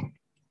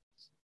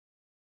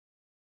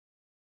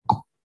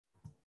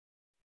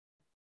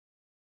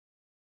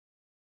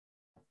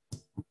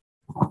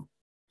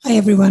 Hi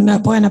everyone,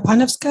 Bojana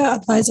Panevska,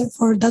 advisor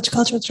for Dutch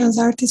Cultural Trans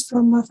Artists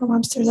from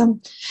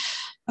Amsterdam.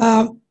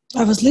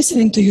 I was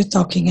listening to you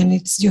talking,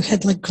 and you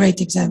had like great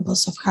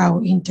examples of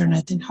how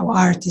internet and how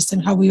artists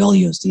and how we all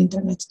use the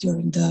internet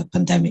during the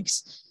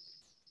pandemics.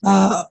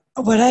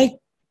 What I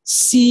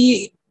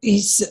see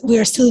is we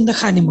are still in the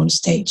honeymoon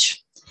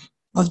stage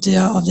of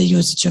the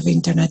usage of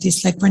internet.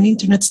 It's like when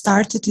internet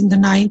started in the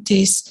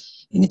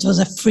 90s, and it was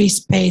a free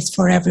space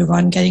for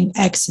everyone, getting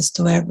access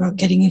to everyone,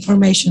 getting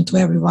information to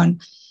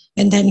everyone,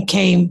 and then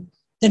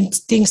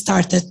things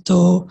started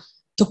to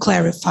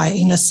clarify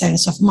in a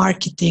sense of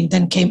marketing.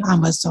 Then came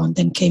Amazon,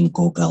 then came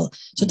Google.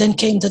 So then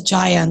came the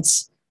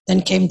giants,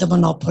 then came the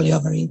monopoly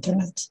over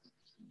internet.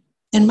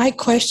 And my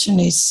question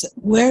is,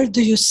 where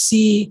do you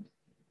see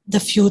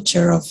the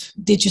future of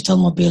digital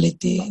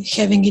mobility,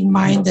 having in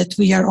mind that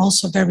we are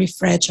also very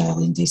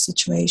fragile in this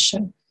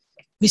situation?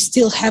 We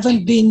still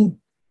haven't been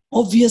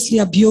obviously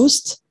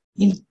abused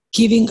in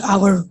giving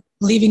our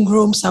living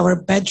rooms, our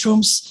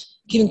bedrooms,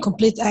 giving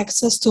complete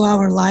access to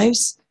our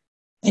lives.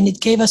 And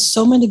it gave us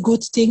so many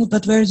good things,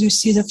 but where do you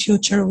see the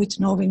future with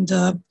knowing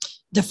the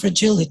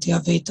fragility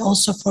of it,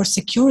 also for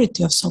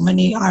security of so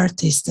many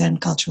artists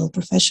and cultural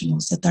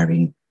professionals that are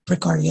in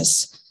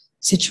precarious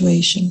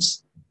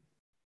situations?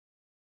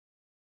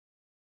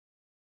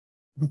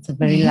 That's a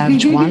very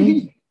large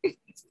one.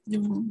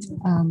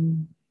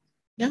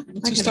 Yeah,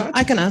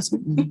 I can answer.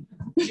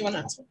 You want to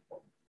answer?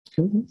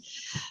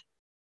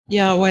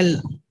 Yeah,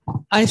 well,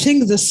 I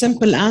think the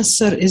simple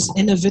answer is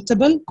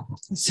inevitable.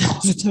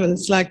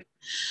 It's like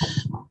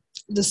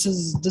this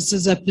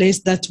is a place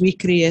that we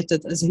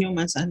created as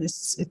humans, and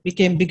it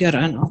became bigger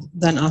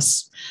than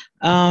us.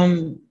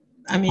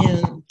 I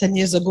mean, 10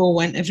 years ago,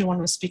 when everyone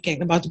was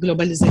speaking about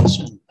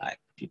globalization, like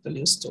people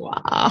used to,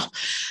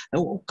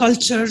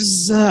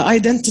 cultures,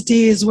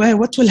 identities,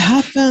 what will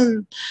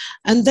happen?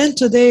 And then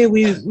today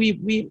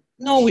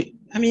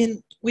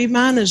we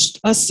managed,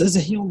 us as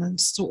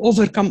humans, to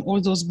overcome all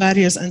those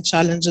barriers and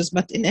challenges.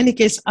 But in any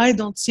case, I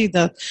don't see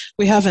that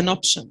we have an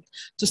option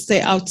to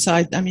stay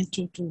outside,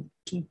 to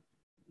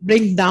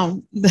bring down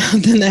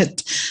the net.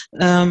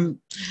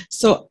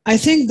 So I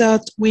think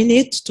that we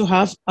need to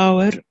have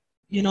our,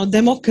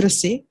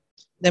 democracy.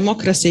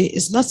 Democracy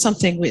is not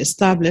something we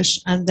establish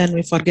and then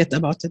we forget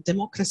about it.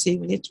 Democracy,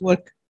 we need to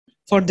work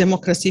for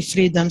democracy,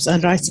 freedoms,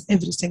 and rights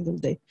every single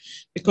day.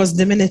 Because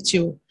the minute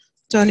you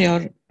turn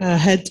your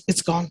head,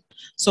 it's gone.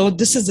 So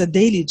this is a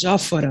daily job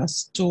for us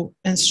to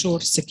ensure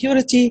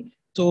security,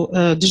 to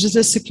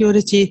digital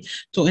security,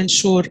 to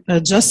ensure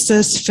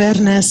justice,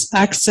 fairness,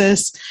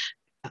 access.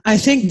 I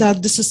think that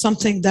this is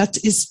something that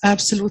is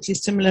absolutely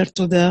similar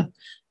to the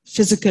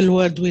physical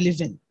world we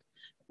live in.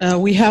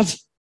 We have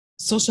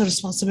social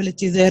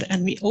responsibility there,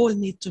 and we all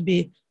need to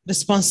be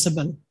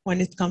responsible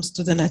when it comes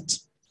to the net.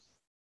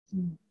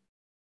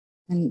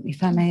 And if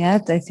I may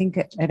add, I think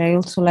I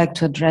also like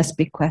to address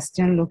big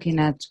question, looking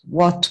at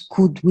what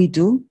could we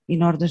do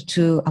in order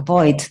to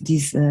avoid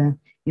this,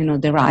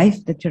 derive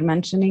that you're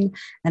mentioning,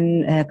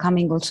 and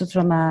coming also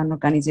from an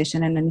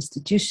organization and an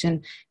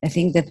institution, I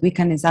think that we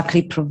can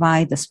exactly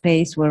provide a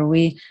space where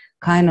we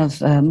kind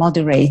of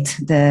moderate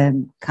the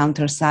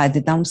counter side,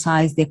 the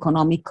downside, the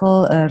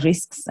economical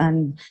risks,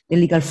 and the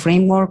legal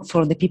framework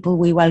for the people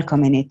we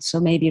welcome in it. So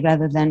maybe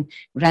rather than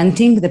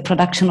renting the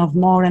production of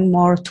more and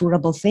more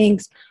tourable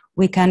things,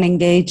 we can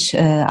engage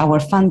our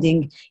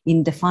funding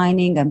in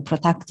defining and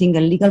protecting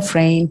a legal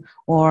frame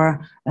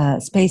or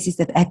spaces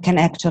that can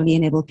actually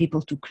enable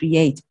people to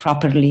create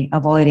properly,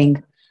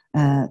 avoiding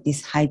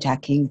this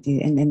hijacking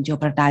and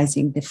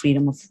jeopardizing the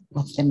freedom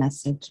of the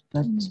message.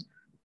 But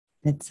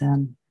that's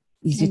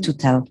easy to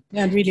tell.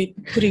 Yeah, really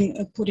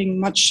putting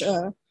much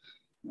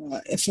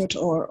effort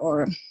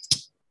or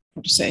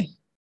what to say,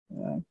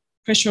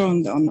 pressure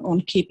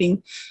on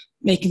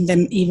making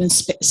them even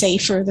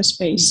safer, the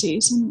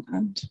spaces,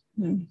 and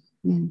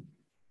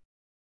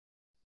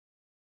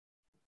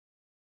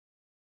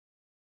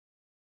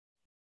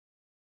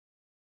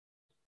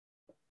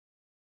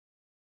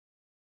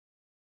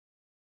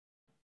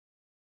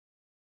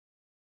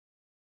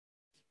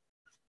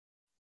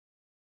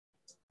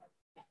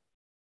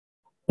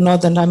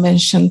Another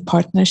dimension,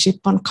 partnership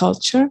on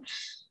culture.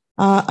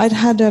 I'd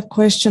had a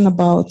question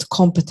about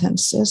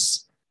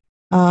competences.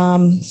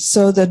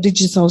 So the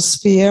digital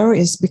sphere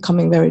is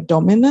becoming very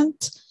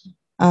dominant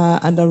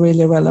and a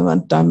really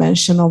relevant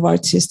dimension of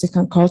artistic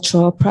and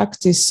cultural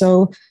practice.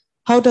 So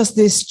how does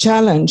this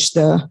challenge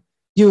the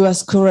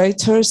US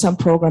curators and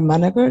program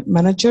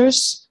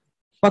managers?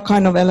 What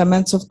kind of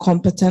elements of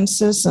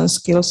competences and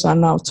skills are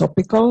now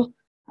topical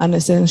and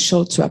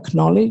essential to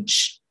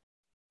acknowledge?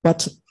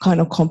 What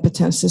kind of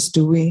competences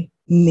do we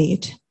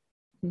need?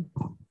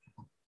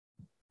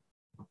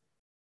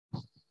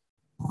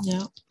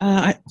 Yeah,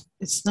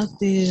 it's not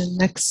the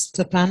next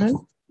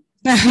panel.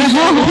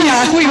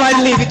 yeah, we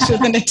might leave it to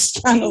the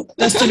next panel.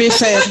 Just to be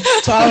fair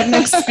to our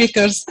next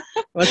speakers.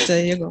 But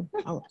you go.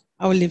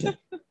 I will leave it.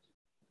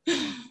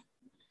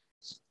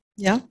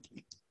 Yeah.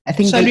 I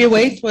think. Shall we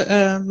wait,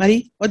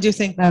 Marie? What do you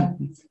think?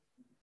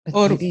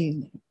 Or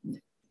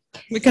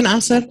we can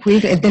answer.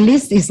 The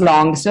list is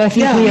long, so I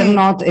think we are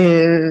not,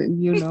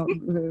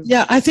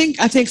 Yeah, I think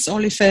it's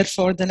only fair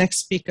for the next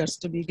speakers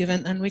to be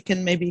given, and we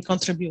can maybe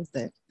contribute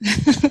there.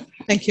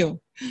 Thank you.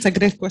 It's a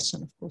great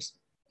question, of course.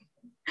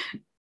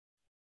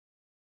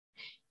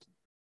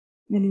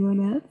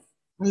 Anyone else?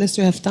 Unless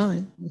you have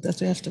time, that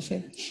we have to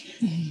fill.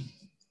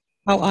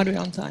 How are we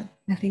on time?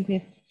 I think we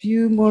have a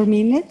few more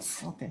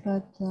minutes. Okay.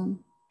 But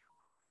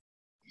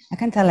I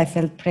can tell I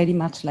felt pretty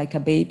much like a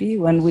baby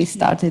when we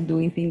started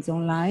doing things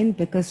online,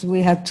 because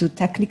we had to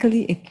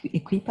technically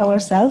equip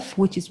ourselves,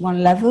 which is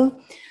one level,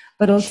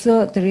 but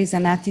also there is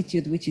an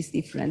attitude which is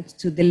different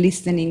to the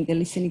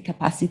listening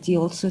capacity,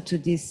 also to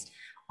this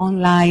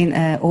online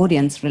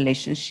audience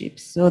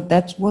relationships. So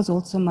that was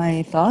also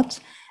my thought,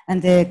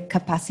 and the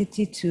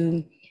capacity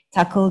to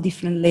tackle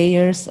different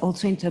layers,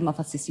 also in terms of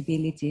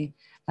accessibility.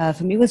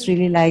 For me, it was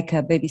really like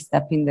a baby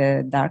step in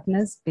the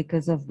darkness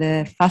because of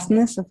the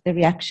fastness of the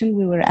reaction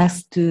we were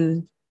asked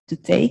to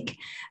take,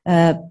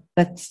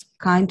 but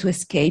kind to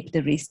escape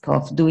the risk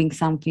of doing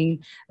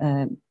something,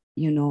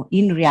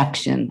 in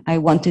reaction. I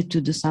wanted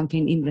to do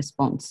something in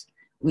response,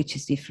 which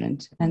is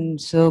different. And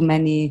so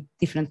many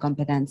different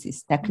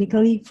competencies.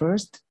 Technically,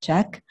 first,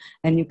 check,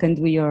 and you can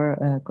do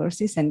your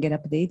courses and get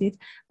updated,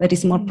 but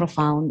it's more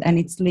profound, and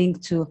it's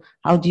linked to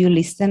how do you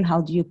listen,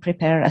 how do you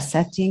prepare a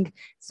setting.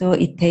 So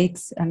it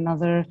takes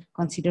another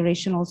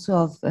consideration also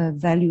of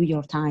value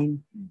your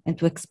time and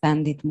to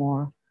expand it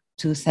more,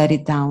 to set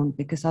it down,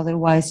 because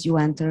otherwise you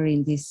enter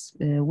in this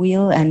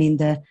wheel and in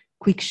the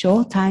quick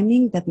show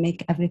timing that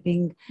make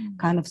everything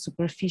kind of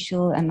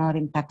superficial and not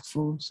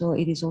impactful. So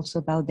it is also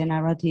about the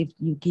narrative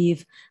you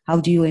give,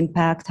 how do you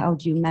impact, how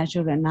do you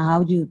measure, and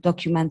how do you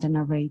document and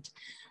narrate.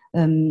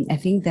 I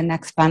think the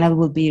next panel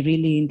will be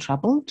really in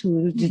trouble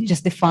to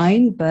just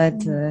define,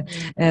 but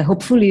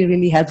hopefully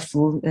really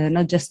helpful,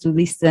 not just to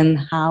listen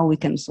how we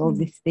can solve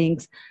these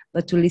things,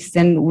 but to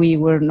listen we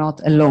were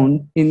not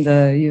alone in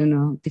the, you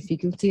know,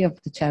 difficulty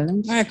of the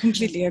challenge. I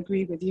completely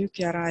agree with you,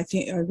 Chiara. I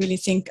really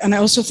think, and I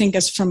also think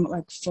as from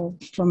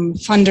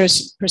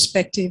funders'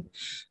 perspective,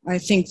 I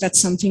think that's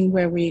something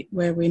where we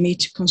need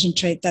to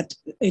concentrate, that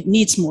it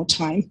needs more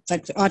time.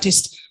 Like the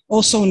artists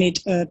also need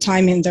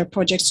time in their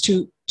projects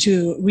to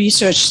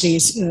research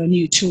these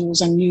new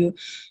tools and new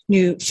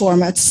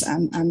formats,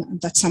 and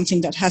that's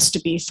something that has to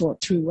be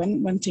thought through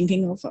when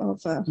thinking of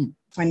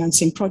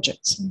financing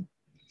projects.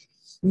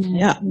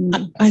 Yeah,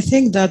 I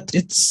think that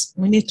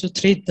we need to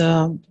treat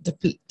the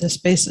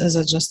space as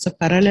just a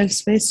parallel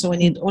space. So we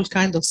need all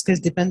kinds of skills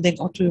depending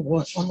on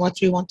what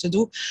we want to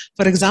do.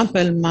 For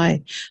example,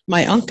 my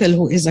uncle,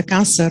 who is a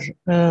cancer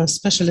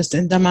specialist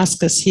in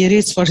Damascus, he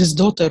reads for his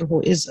daughter,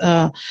 who is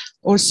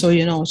also,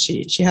 you know,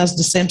 she has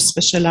the same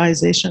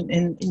specialization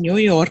in New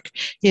York.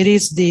 He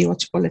reads the,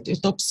 what you call it,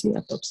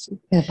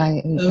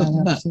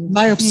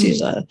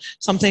 biopsy,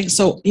 something.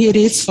 So he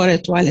reads for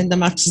it, while in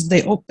Damascus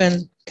they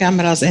open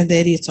cameras and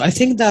they read. So I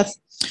think that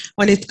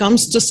when it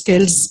comes to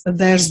skills,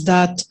 there's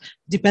that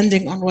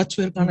depending on what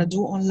we're going to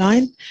do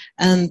online.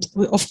 And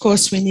of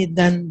course, we need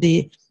then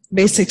the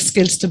basic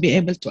skills to be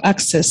able to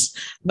access.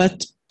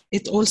 But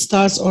it all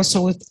starts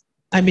also with,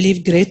 I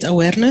believe, great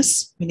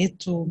awareness. We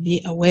need to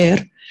be aware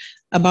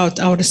about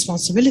our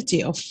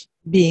responsibility of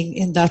being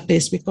in that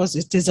place, because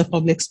it is a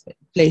public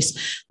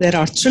place. There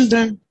are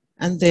children,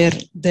 and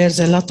there's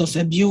a lot of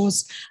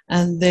abuse,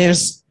 and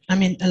there's, I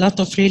mean, a lot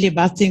of really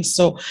bad things.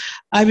 So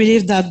I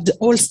believe that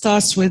all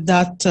starts with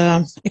that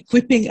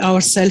equipping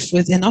ourselves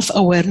with enough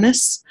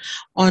awareness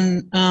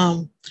on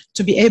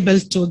to be able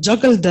to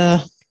juggle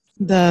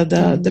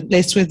the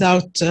place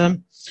without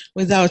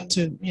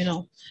you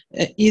know,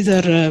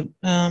 either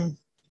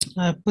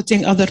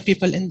putting other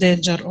people in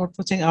danger or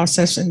putting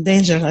ourselves in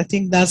danger. I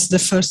think that's the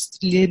first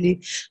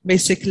really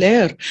basic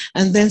layer.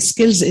 And then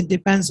skills, it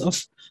depends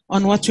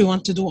on what we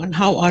want to do and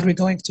how are we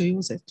going to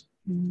use it.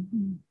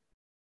 Mm-hmm.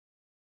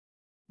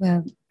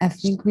 Well, I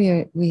think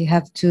we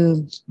have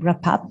to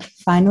wrap up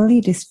finally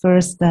this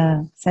first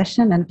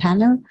session and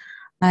panel.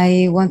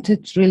 I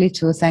wanted really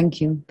to thank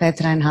you,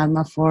 Petra and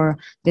Alma, for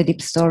the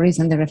deep stories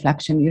and the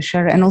reflection you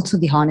share, and also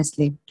the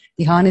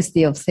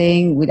honesty of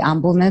saying with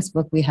humbleness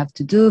what we have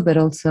to do, but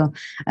also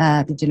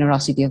the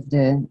generosity of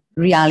the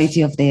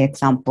reality of the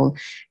example.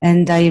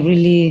 And I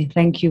really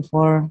thank you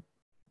for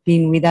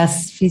being with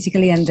us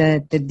physically, and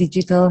the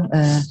digital,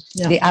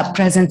 the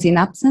presence in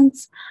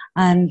absence,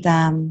 and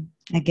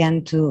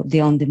again to the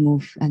on the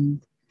move.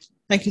 And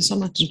thank you so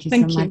much.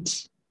 Thank you so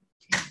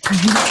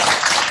much.